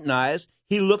scrutinized,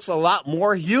 he looks a lot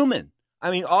more human. I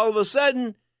mean, all of a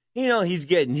sudden, he's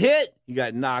getting hit. He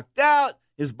got knocked out.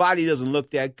 His body doesn't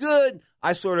look that good.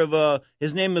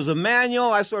 His name is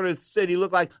Emmanuel. I sort of said he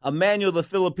looked like Emmanuel, the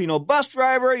Filipino bus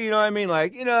driver. You know what I mean?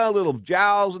 Like, little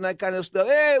jowls and that kind of stuff.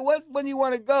 Hey, when do you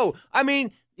want to go? I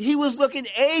mean, he was looking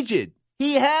aged.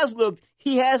 He has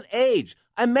aged.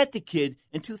 I met the kid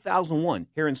in 2001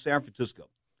 here in San Francisco.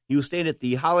 He was staying at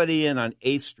the Holiday Inn on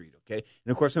 8th Street, okay?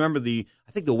 And, of course, I remember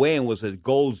I think the weigh-in was at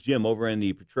Gold's Gym over in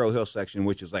the Potrero Hill section,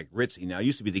 which is like ritzy now. It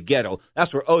used to be the ghetto.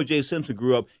 That's where O.J. Simpson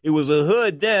grew up. It was a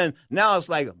hood then. Now it's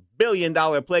like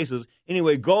billion-dollar places.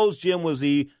 Anyway, Gold's Gym was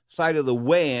the site of the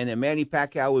weigh-in, and Manny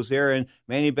Pacquiao was there, and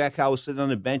Manny Pacquiao was sitting on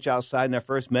the bench outside, and I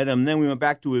first met him. And then we went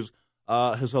back to his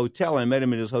hotel, and I met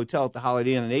him at his hotel at the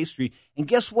Holiday Inn on 8th Street. And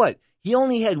guess what? He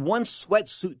only had one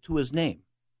sweatsuit to his name.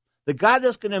 The guy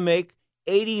that's going to make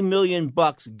 $80 million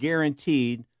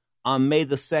guaranteed on May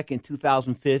the 2nd,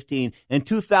 2015. In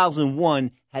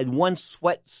 2001, had one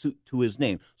sweatsuit to his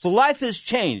name. So life has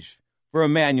changed for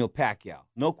Emmanuel Pacquiao.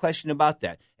 No question about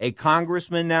that. A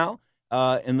congressman now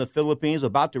in the Philippines,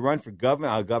 about to run for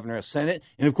governor of Senate.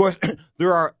 And, of course,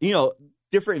 there are,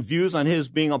 different views on his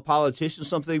being a politician.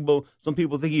 Some people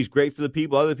think he's great for the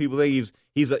people. Other people think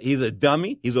he's a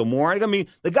dummy. He's a moron. I mean,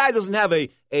 the guy doesn't have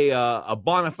a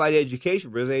bona fide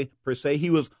education per se. He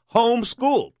was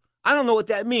homeschooled. I don't know what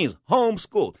that means.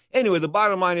 Homeschooled. Anyway, the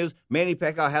bottom line is Manny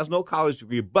Pacquiao has no college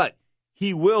degree, but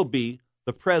he will be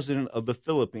the president of the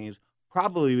Philippines.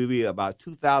 Probably will be about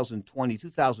 2020,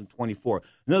 2024.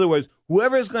 In other words,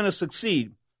 whoever is going to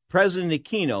succeed President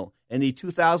Aquino in the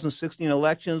 2016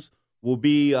 elections will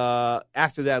be,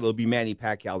 after that, it'll be Manny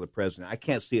Pacquiao, the president. I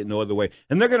can't see it no other way.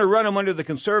 And they're going to run him under the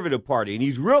conservative party, and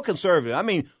he's real conservative. I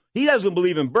mean, he doesn't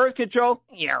believe in birth control.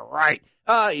 Yeah, right.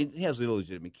 He has an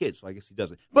illegitimate kid, so I guess he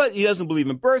doesn't. But he doesn't believe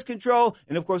in birth control.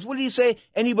 And, of course, what did he say?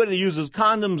 Anybody that uses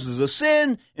condoms is a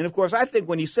sin. And, of course, I think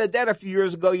when he said that a few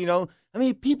years ago,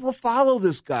 people follow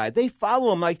this guy. They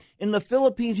follow him. Like, in the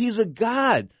Philippines, he's a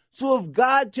god. So if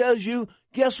God tells you,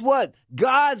 guess what?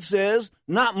 God says,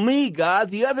 not me,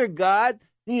 God, the other guy,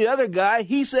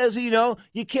 he says,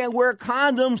 you can't wear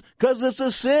condoms because it's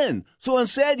a sin. So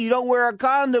instead, you don't wear a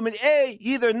condom, and A,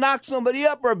 you either knock somebody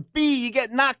up, or B, you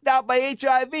get knocked out by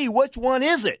HIV. Which one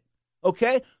is it?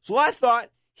 Okay? So I thought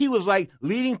he was like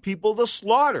leading people to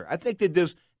slaughter. I think that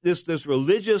this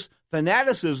religious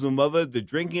fanaticism of it, the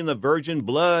drinking the virgin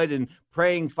blood and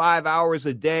praying 5 hours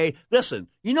a day. Listen,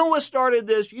 you know what started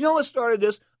this?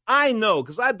 I know,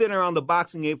 because I've been around the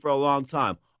boxing game for a long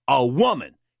time. A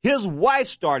woman. His wife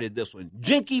started this one,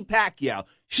 Jinky Pacquiao.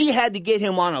 She had to get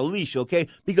him on a leash, okay,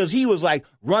 because he was like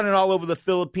running all over the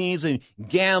Philippines and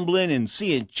gambling and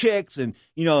seeing chicks and,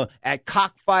 at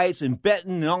cockfights and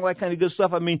betting and all that kind of good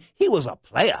stuff. I mean, he was a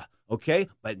player, okay?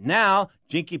 But now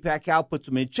Jinky Pacquiao puts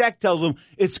him in check, tells him,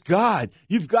 it's God.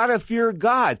 You've got to fear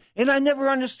God. And I never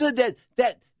understood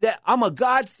that I'm a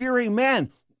God-fearing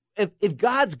man. if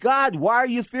God's God, why are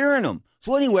you fearing him?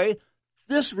 So anyway,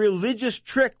 this religious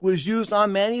trick was used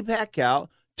on Manny Pacquiao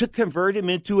to convert him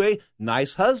into a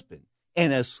nice husband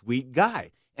and a sweet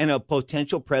guy and a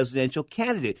potential presidential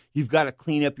candidate. You've got to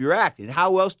clean up your act. And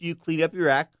how else do you clean up your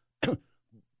act?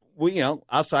 Well,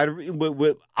 outside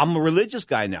of, I'm a religious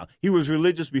guy now. He was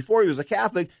religious before. He was a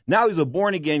Catholic. Now he's a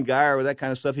born-again guy or that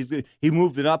kind of stuff. He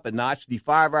moved it up a notch. The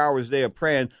 5 hours a day of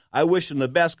praying, I wish him the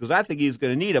best because I think he's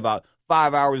going to need about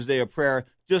 5 hours a day of prayer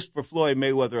just for Floyd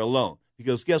Mayweather alone.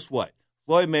 Because guess what?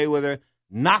 Floyd Mayweather,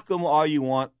 knock him all you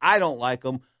want. I don't like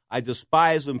him. I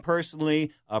despise him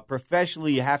personally.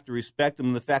 Professionally, you have to respect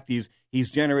him. The fact he's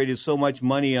generated so much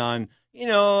money on,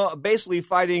 basically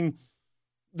fighting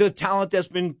the talent that's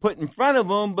been put in front of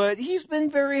him, but he's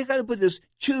been very, how to put this,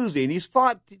 choosy, and he's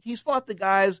fought the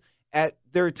guys at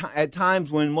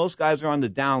times when most guys are on the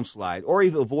downslide, or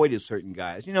he's avoided certain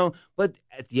guys, But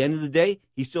at the end of the day,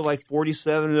 he's still like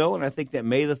 47-0, and I think that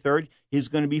May the 3rd he's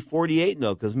going to be 48-0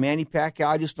 because Manny Pacquiao,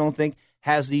 I just don't think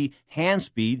has the hand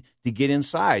speed to get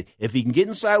inside. If he can get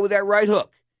inside with that right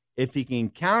hook, if he can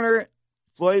counter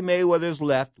Floyd Mayweather's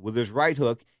left with his right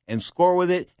hook and score with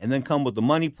it, and then come with the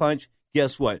money punch.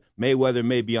 Guess what? Mayweather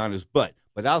may be on his butt.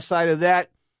 But outside of that,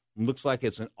 it looks like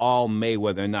it's an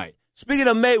all-Mayweather night. Speaking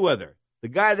of Mayweather, the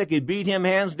guy that could beat him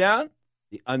hands down,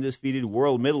 the undisputed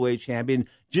world middleweight champion,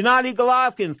 Gennady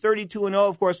Golovkin, 32-0,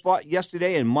 of course, fought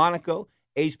yesterday in Monaco.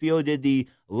 HBO did the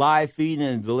live feed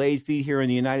and delayed feed here in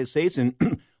the United States. And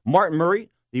Martin Murray,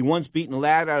 the once-beaten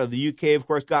lad out of the UK, of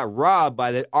course, got robbed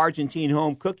by that Argentine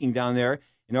home cooking down there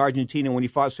in Argentina when he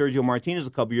fought Sergio Martinez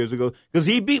a couple years ago because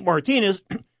he beat Martinez,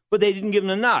 but they didn't give him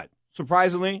the nod.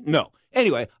 Surprisingly, no.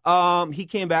 Anyway, he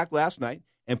came back last night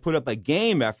and put up a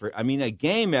game effort against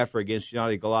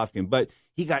Gennady Golovkin, but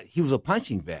he was a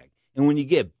punching bag. And when you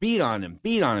get beat on,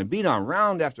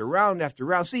 round after round after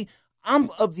round, see, I'm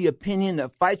of the opinion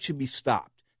that fights should be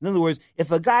stopped. In other words,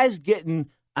 if a guy's getting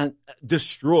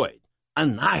destroyed,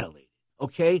 annihilated,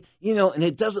 okay, and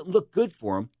it doesn't look good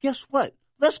for him, guess what?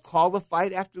 Let's call the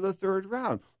fight after the third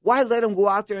round. Why let him go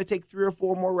out there and take 3 or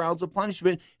 4 more rounds of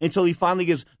punishment until he finally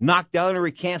gets knocked down or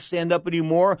he can't stand up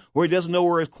anymore or he doesn't know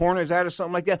where his corner is at or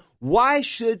something like that? Why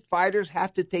should fighters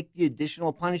have to take the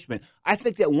additional punishment? I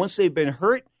think that once they've been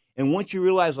hurt and once you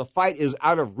realize a fight is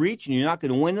out of reach and you're not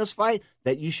going to win this fight,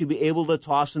 that you should be able to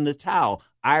toss in the towel.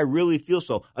 I really feel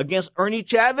so. Against Ernie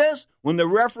Chavez, when the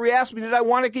referee asked me, did I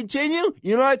want to continue?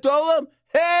 You know what I told him?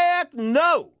 Heck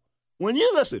no. When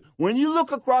you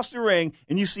look across the ring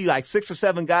and you see like 6 or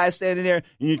 7 guys standing there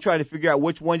and you try to figure out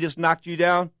which one just knocked you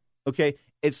down, okay,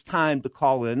 it's time to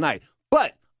call it a night.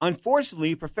 But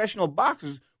unfortunately, professional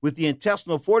boxers with the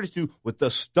intestinal fortitude, with the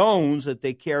stones that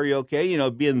they carry, okay,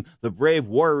 being the brave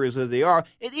warriors that they are,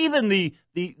 and even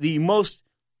the most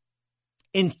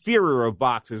inferior of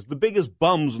boxers, the biggest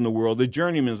bums in the world, the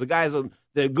journeymen, the guys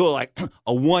that go like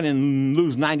a 1 and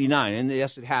lose 99. And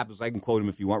yes, it happens. I can quote him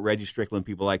if you want, Reggie Strickland,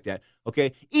 people like that.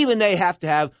 Okay. Even they have to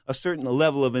have a certain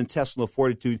level of intestinal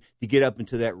fortitude to get up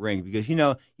into that ring because,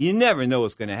 you never know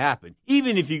what's going to happen.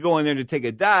 Even if you go in there to take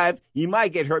a dive, you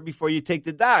might get hurt before you take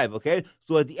the dive. Okay.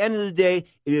 So at the end of the day,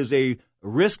 it is a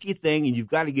risky thing, and you've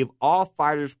got to give all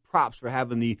fighters props for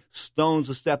having the stones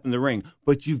to step in the ring.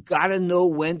 But you've got to know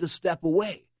when to step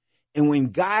away. And when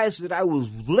guys that I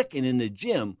was licking in the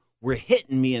gym were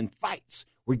hitting me in fights,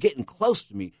 were getting close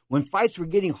to me, when fights were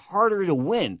getting harder to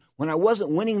win, when I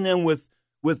wasn't winning them with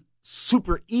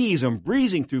super ease and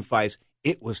breezing through fights,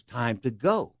 it was time to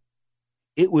go.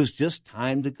 It was just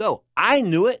time to go. I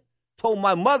knew it. Told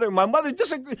my mother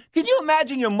disagreed. Can you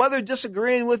imagine your mother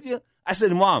disagreeing with you? I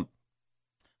said, Mom,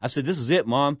 this is it,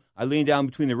 Mom. I leaned down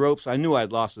between the ropes. I knew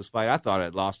I'd lost this fight. I thought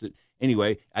I'd lost it.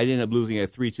 Anyway, I ended up losing a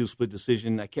 3-2 split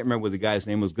decision. I can't remember what the guy's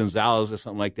name was, Gonzalez or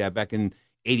something like that, back in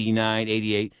 89,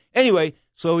 88. Anyway,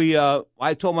 so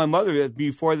I told my mother that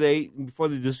before the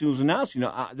decision was announced,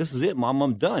 this is it, Mom,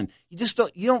 I'm done. You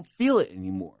don't feel it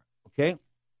anymore, okay?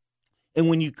 And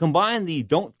when you combine the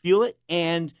don't feel it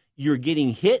and you're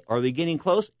getting hit or they're getting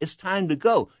close, it's time to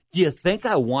go. Do you think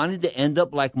I wanted to end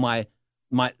up like my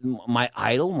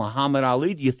idol, Muhammad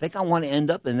Ali? Do you think I want to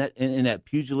end up in that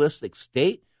pugilistic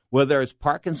state, whether it's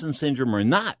Parkinson's syndrome or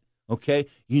not? Okay,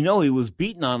 he was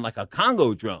beaten on like a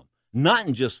Congo drum, not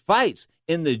in just fights,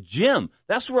 in the gym.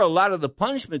 That's where a lot of the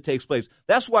punishment takes place.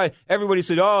 That's why everybody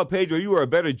said, "Oh, Pedro, you were a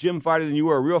better gym fighter than you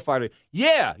were a real fighter."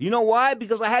 Yeah, you know why?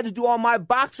 Because I had to do all my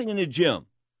boxing in the gym.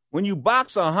 When you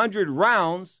box 100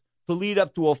 rounds to lead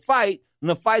up to a fight, and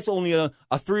the fight's only a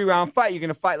 3-round fight, you're going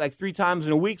to fight like 3 times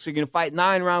in a week, so you're going to fight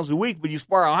 9 rounds a week, but you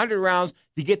spar 100 rounds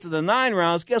to get to the 9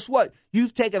 rounds. Guess what?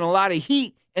 You've taken a lot of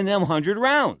heat in them 100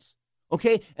 rounds.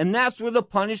 Okay? And that's where the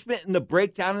punishment and the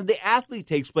breakdown of the athlete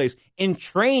takes place, in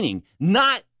training,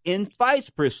 not in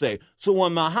fights per se. So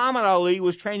when Muhammad Ali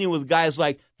was training with guys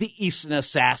like the Eastern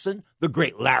Assassin, the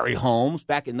great Larry Holmes,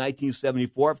 back in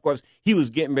 1974, of course, he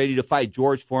was getting ready to fight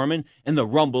George Foreman in the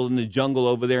Rumble in the Jungle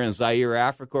over there in Zaire,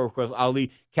 Africa. Of course, Ali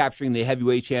capturing the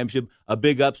heavyweight championship, a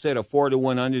big upset, a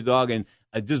 4-1 underdog, and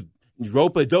just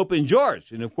rope-a-dope-in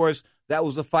George. And, of course, that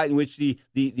was a fight in which the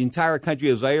entire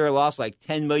country of Zaire lost like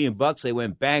 $10 million. They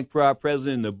went bankrupt.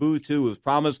 President Mobutu was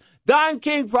promised. Don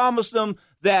King promised them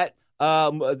that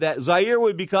Zaire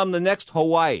would become the next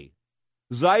Hawaii.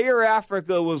 Zaire,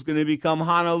 Africa was going to become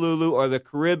Honolulu or the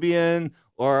Caribbean,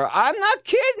 or I'm not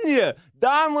kidding you.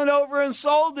 Don went over and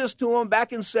sold this to him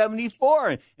back in 74,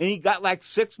 and he got like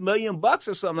 $6 million or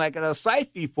something like a site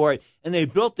fee for it. And they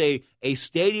built a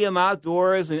stadium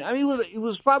outdoors, and I mean it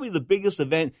was probably the biggest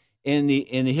event in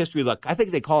the history of I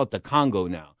think they call it the Congo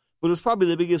now, but it was probably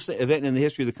the biggest event in the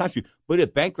history of the country. But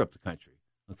it bankrupted the country.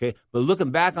 Okay, but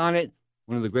looking back on it,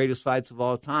 one of the greatest fights of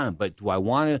all time. But do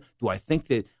I think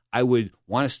that I would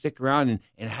want to stick around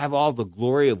and have all the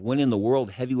glory of winning the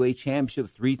World Heavyweight Championship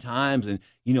 3 times and,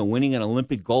 winning an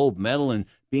Olympic gold medal and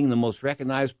being the most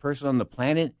recognized person on the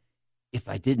planet if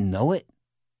I didn't know it?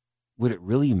 Would it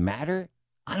really matter?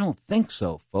 I don't think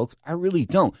so, folks. I really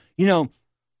don't.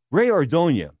 Ray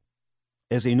Ordonez,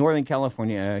 as a Northern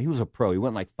California, he was a pro. He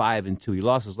went like 5-2. He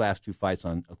lost his last 2 fights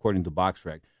according to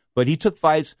BoxRec. But he took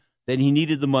fights that he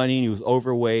needed the money, and he was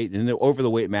overweight, and over the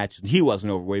weight matches. He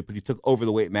wasn't overweight, but he took over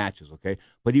the weight matches, okay?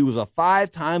 But he was a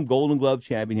 5-time Golden Glove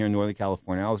champion here in Northern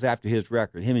California. I was after his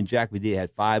record. Him and Jack Padilla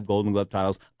had 5 Golden Glove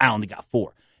titles. I only got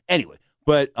 4. Anyway,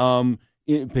 but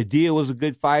Padilla was a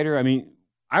good fighter. I mean,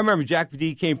 I remember Jack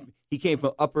Padilla came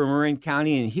from Upper Marin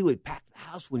County, and he would pack the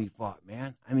house when he fought,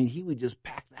 man. I mean, he would just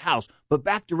pack the house. But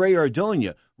back to Ray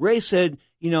Ordonez. Ray said,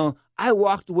 I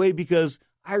walked away because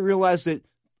I realized that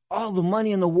all the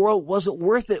money in the world wasn't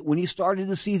worth it when he started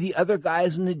to see the other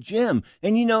guys in the gym.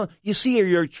 And, you see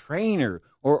you're a trainer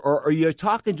or you're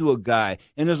talking to a guy,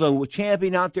 and there's a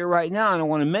champion out there right now, and I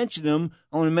want to mention him.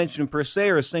 I want to mention him per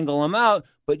se or single him out.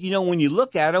 But, when you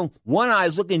look at him, one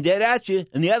eye's looking dead at you,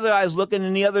 and the other eye's looking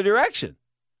in the other direction.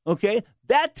 Okay?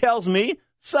 That tells me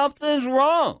something's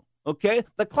wrong. Okay?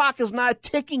 The clock is not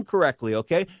ticking correctly.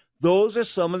 Okay? Those are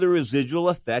some of the residual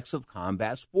effects of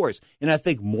combat sports. And I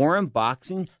think more in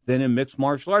boxing than in mixed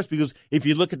martial arts, because if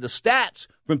you look at the stats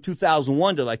from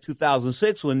 2001 to like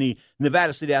 2006, when the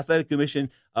Nevada State Athletic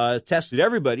Commission tested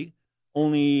everybody,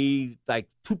 only like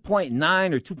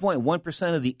 2.9 or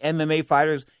 2.1% of the MMA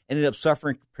fighters ended up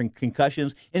suffering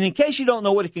concussions. And in case you don't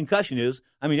know what a concussion is,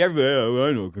 I mean, everybody,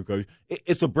 I know a concussion.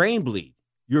 It's a brain bleed.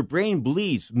 Your brain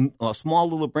bleeds, a small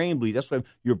little brain bleed. That's why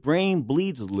your brain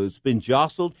bleeds a little. It's been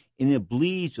jostled, and it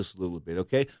bleeds just a little bit,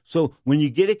 okay? So when you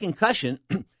get a concussion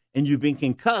and you've been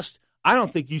concussed, I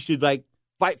don't think you should,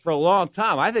 fight for a long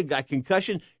time. I think that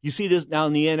concussion, you see this now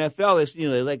in the NFL,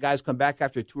 they let guys come back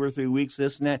after 2 or 3 weeks,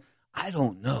 this and that. I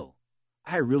don't know.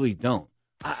 I really don't.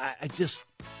 I just,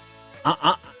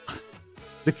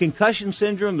 the concussion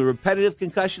syndrome, the repetitive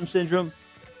concussion syndrome,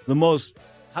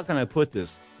 how can I put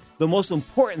this? The most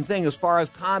important thing as far as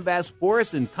combat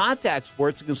sports and contact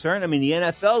sports are concerned, I mean, the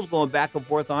NFL's going back and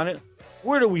forth on it.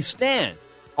 Where do we stand?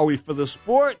 Are we for the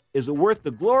sport? Is it worth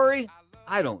the glory?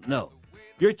 I don't know.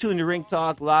 You're tuned to Ring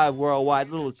Talk Live Worldwide,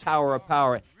 Little Tower of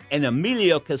Power, and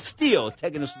Emilio Castillo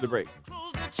taking us to the break.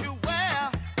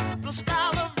 The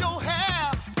style of your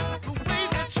hair, the way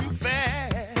that you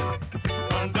fare,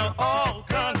 under all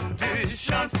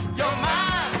conditions, you're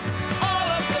mine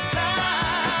all of the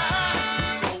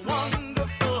time. So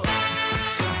wonderful,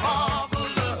 so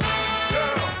marvelous,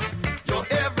 girl, you're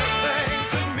everything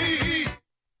to me.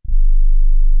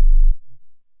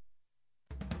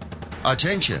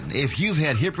 Attention, if you've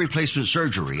had hip replacement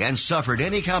surgery and suffered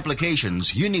any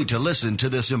complications, you need to listen to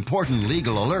this important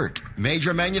legal alert.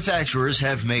 Major manufacturers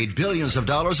have made billions of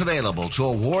dollars available to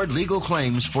award legal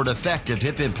claims for defective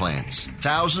hip implants.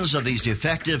 Thousands of these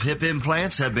defective hip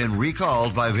implants have been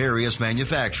recalled by various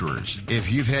manufacturers.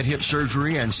 If you've had hip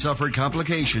surgery and suffered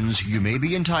complications, you may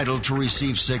be entitled to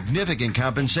receive significant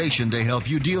compensation to help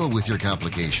you deal with your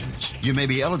complications. You may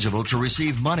be eligible to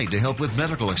receive money to help with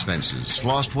medical expenses,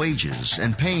 lost wages,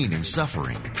 and pain and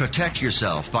suffering. Protect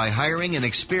yourself by hiring an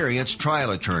experienced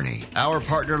trial attorney. Our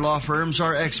partner law firms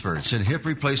are experts in hip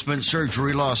replacement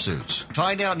surgery lawsuits.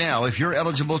 Find out now if you're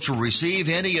eligible to receive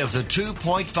any of the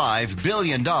 $2.5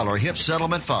 billion hip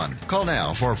settlement fund. Call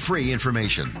now for free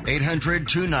information.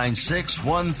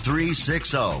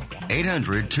 800-296-1360.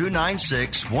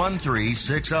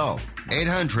 800-296-1360.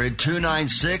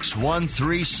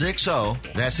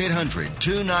 800-296-1360. That's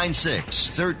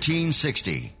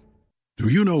 800-296-1360. Do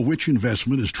you know which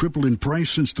investment has tripled in price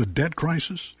since the debt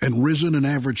crisis and risen an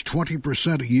average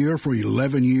 20% a year for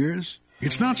 11 years?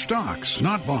 It's not stocks,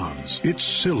 not bonds. It's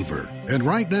silver. And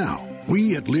right now,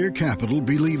 we at Lear Capital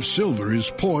believe silver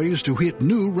is poised to hit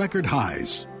new record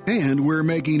highs. And we're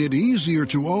making it easier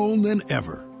to own than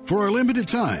ever. For a limited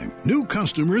time, new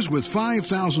customers with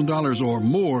 $5,000 or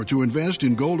more to invest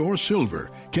in gold or silver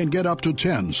can get up to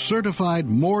 10 certified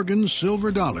Morgan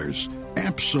silver dollars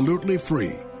absolutely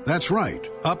free. That's right,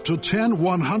 up to 10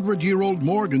 100-year-old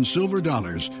Morgan silver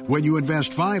dollars when you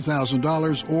invest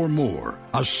 $5,000 or more.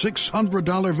 A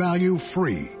 $600 value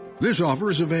free. This offer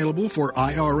is available for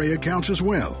IRA accounts as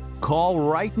well. Call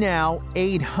right now,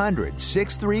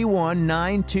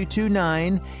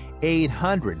 800-631-9229,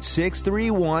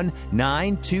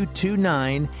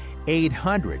 800-631-9229,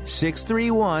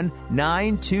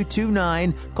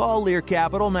 800-631-9229. Call Lear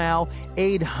Capital now,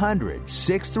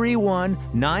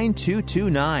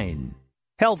 800-631-9229.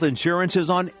 Health insurance is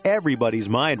on everybody's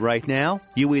mind right now.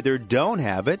 You either don't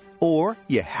have it, or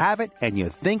you have it and you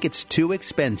think it's too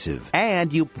expensive.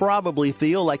 And you probably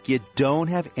feel like you don't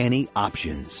have any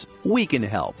options. We can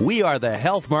help. We are the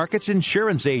Health Markets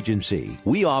Insurance Agency.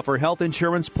 We offer health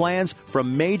insurance plans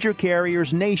from major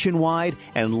carriers nationwide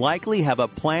and likely have a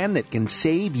plan that can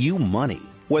save you money.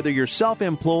 Whether you're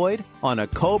self-employed, on a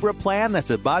COBRA plan that's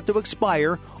about to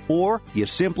expire, or you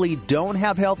simply don't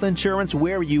have health insurance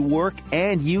where you work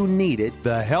and you need it,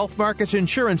 the Health Markets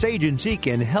Insurance Agency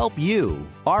can help you.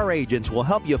 Our agents will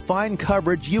help you find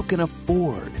coverage you can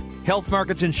afford. Health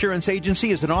Markets Insurance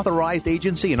Agency is an authorized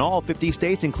agency in all 50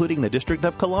 states, including the District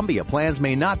of Columbia. Plans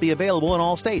may not be available in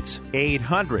all states.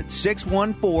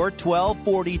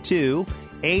 800-614-1242.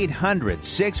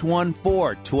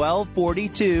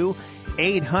 800-614-1242.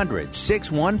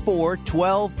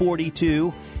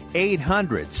 800-614-1242.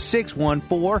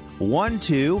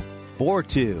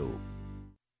 800-614-1242.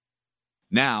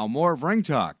 Now, more of Ring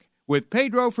Talk with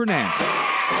Pedro Fernandez.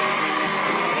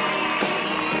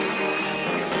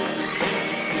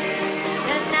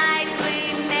 The night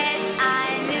we met,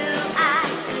 I knew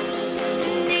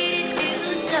I needed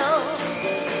you so.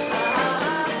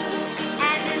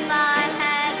 And in my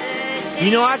habit, You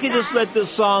know, I could just let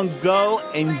this song go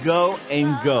and go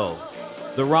and go.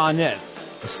 The Ronettes,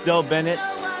 Estelle Bennett,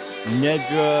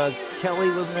 Nedra Kelly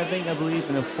was her thing, I believe,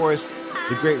 and of course,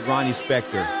 the great Ronnie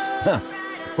Spector. Of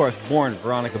course, born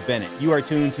Veronica Bennett. You are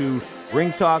tuned to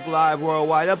Ring Talk Live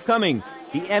Worldwide. Upcoming,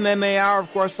 the MMA Hour,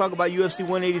 of course, talk about UFC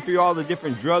 183, all the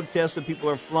different drug tests that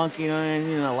people are flunking,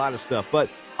 and a lot of stuff. But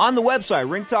on the website,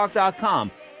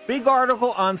 ringtalk.com, big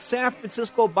article on San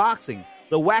Francisco boxing,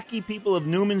 the wacky people of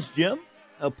Newman's Gym.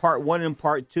 Part 1 and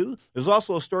Part 2. There's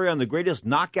also a story on the greatest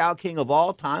knockout king of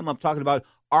all time. I'm talking about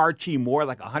Archie Moore,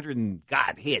 like 100 and,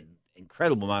 God, he had an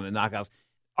incredible amount of knockouts.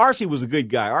 Archie was a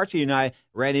good guy. Archie and I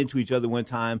ran into each other one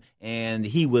time, and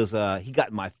he got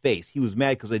in my face. He was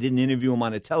mad because I didn't interview him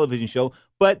on a television show,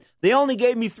 but they only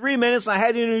gave me 3 minutes, and I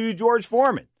had to interview George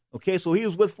Foreman. Okay, so he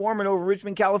was with Foreman over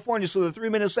Richmond, California, so the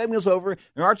 3-minute segment was over,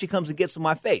 and Archie comes and gets in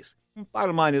my face.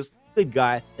 Bottom line is, good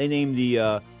guy. They named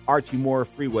the Archie Moore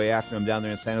Freeway after him down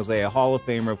there in San Jose, a Hall of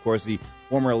Famer, of course, the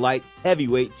former light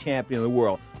heavyweight champion of the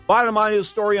world. Bottom line is, the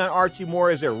story on Archie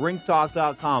Moore is at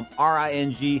ringtalk.com,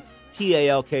 RINGTALK,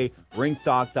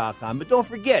 ringtalk.com. But don't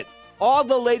forget, all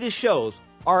the latest shows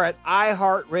are at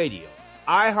iHeartRadio,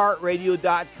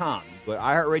 iHeartRadio.com. Go to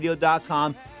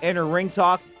iHeartRadio.com, enter Ring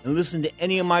Talk, and listen to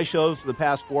any of my shows for the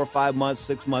past 4 or 5 months,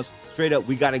 6 months. Straight up,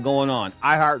 we got it going on.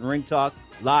 iHeart and Ring Talk,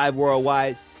 live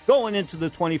worldwide, going into the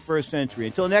 21st century.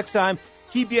 Until next time,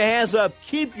 keep your hands up,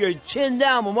 keep your chin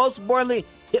down, but most importantly,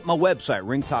 hit my website,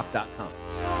 ringtalk.com.